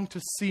long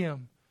to see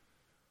Him,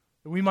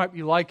 that we might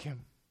be like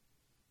Him,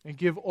 and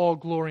give all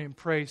glory and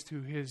praise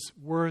to His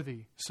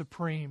worthy,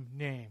 supreme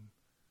name.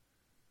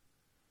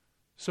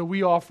 So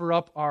we offer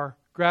up our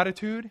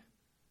gratitude,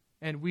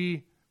 and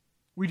we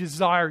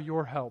desire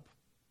Your help,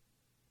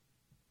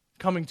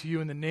 coming to You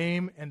in the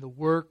name and the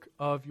work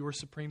of Your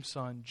supreme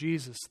Son,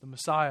 Jesus, the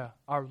Messiah,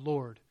 our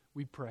Lord,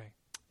 we pray.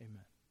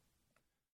 Amen.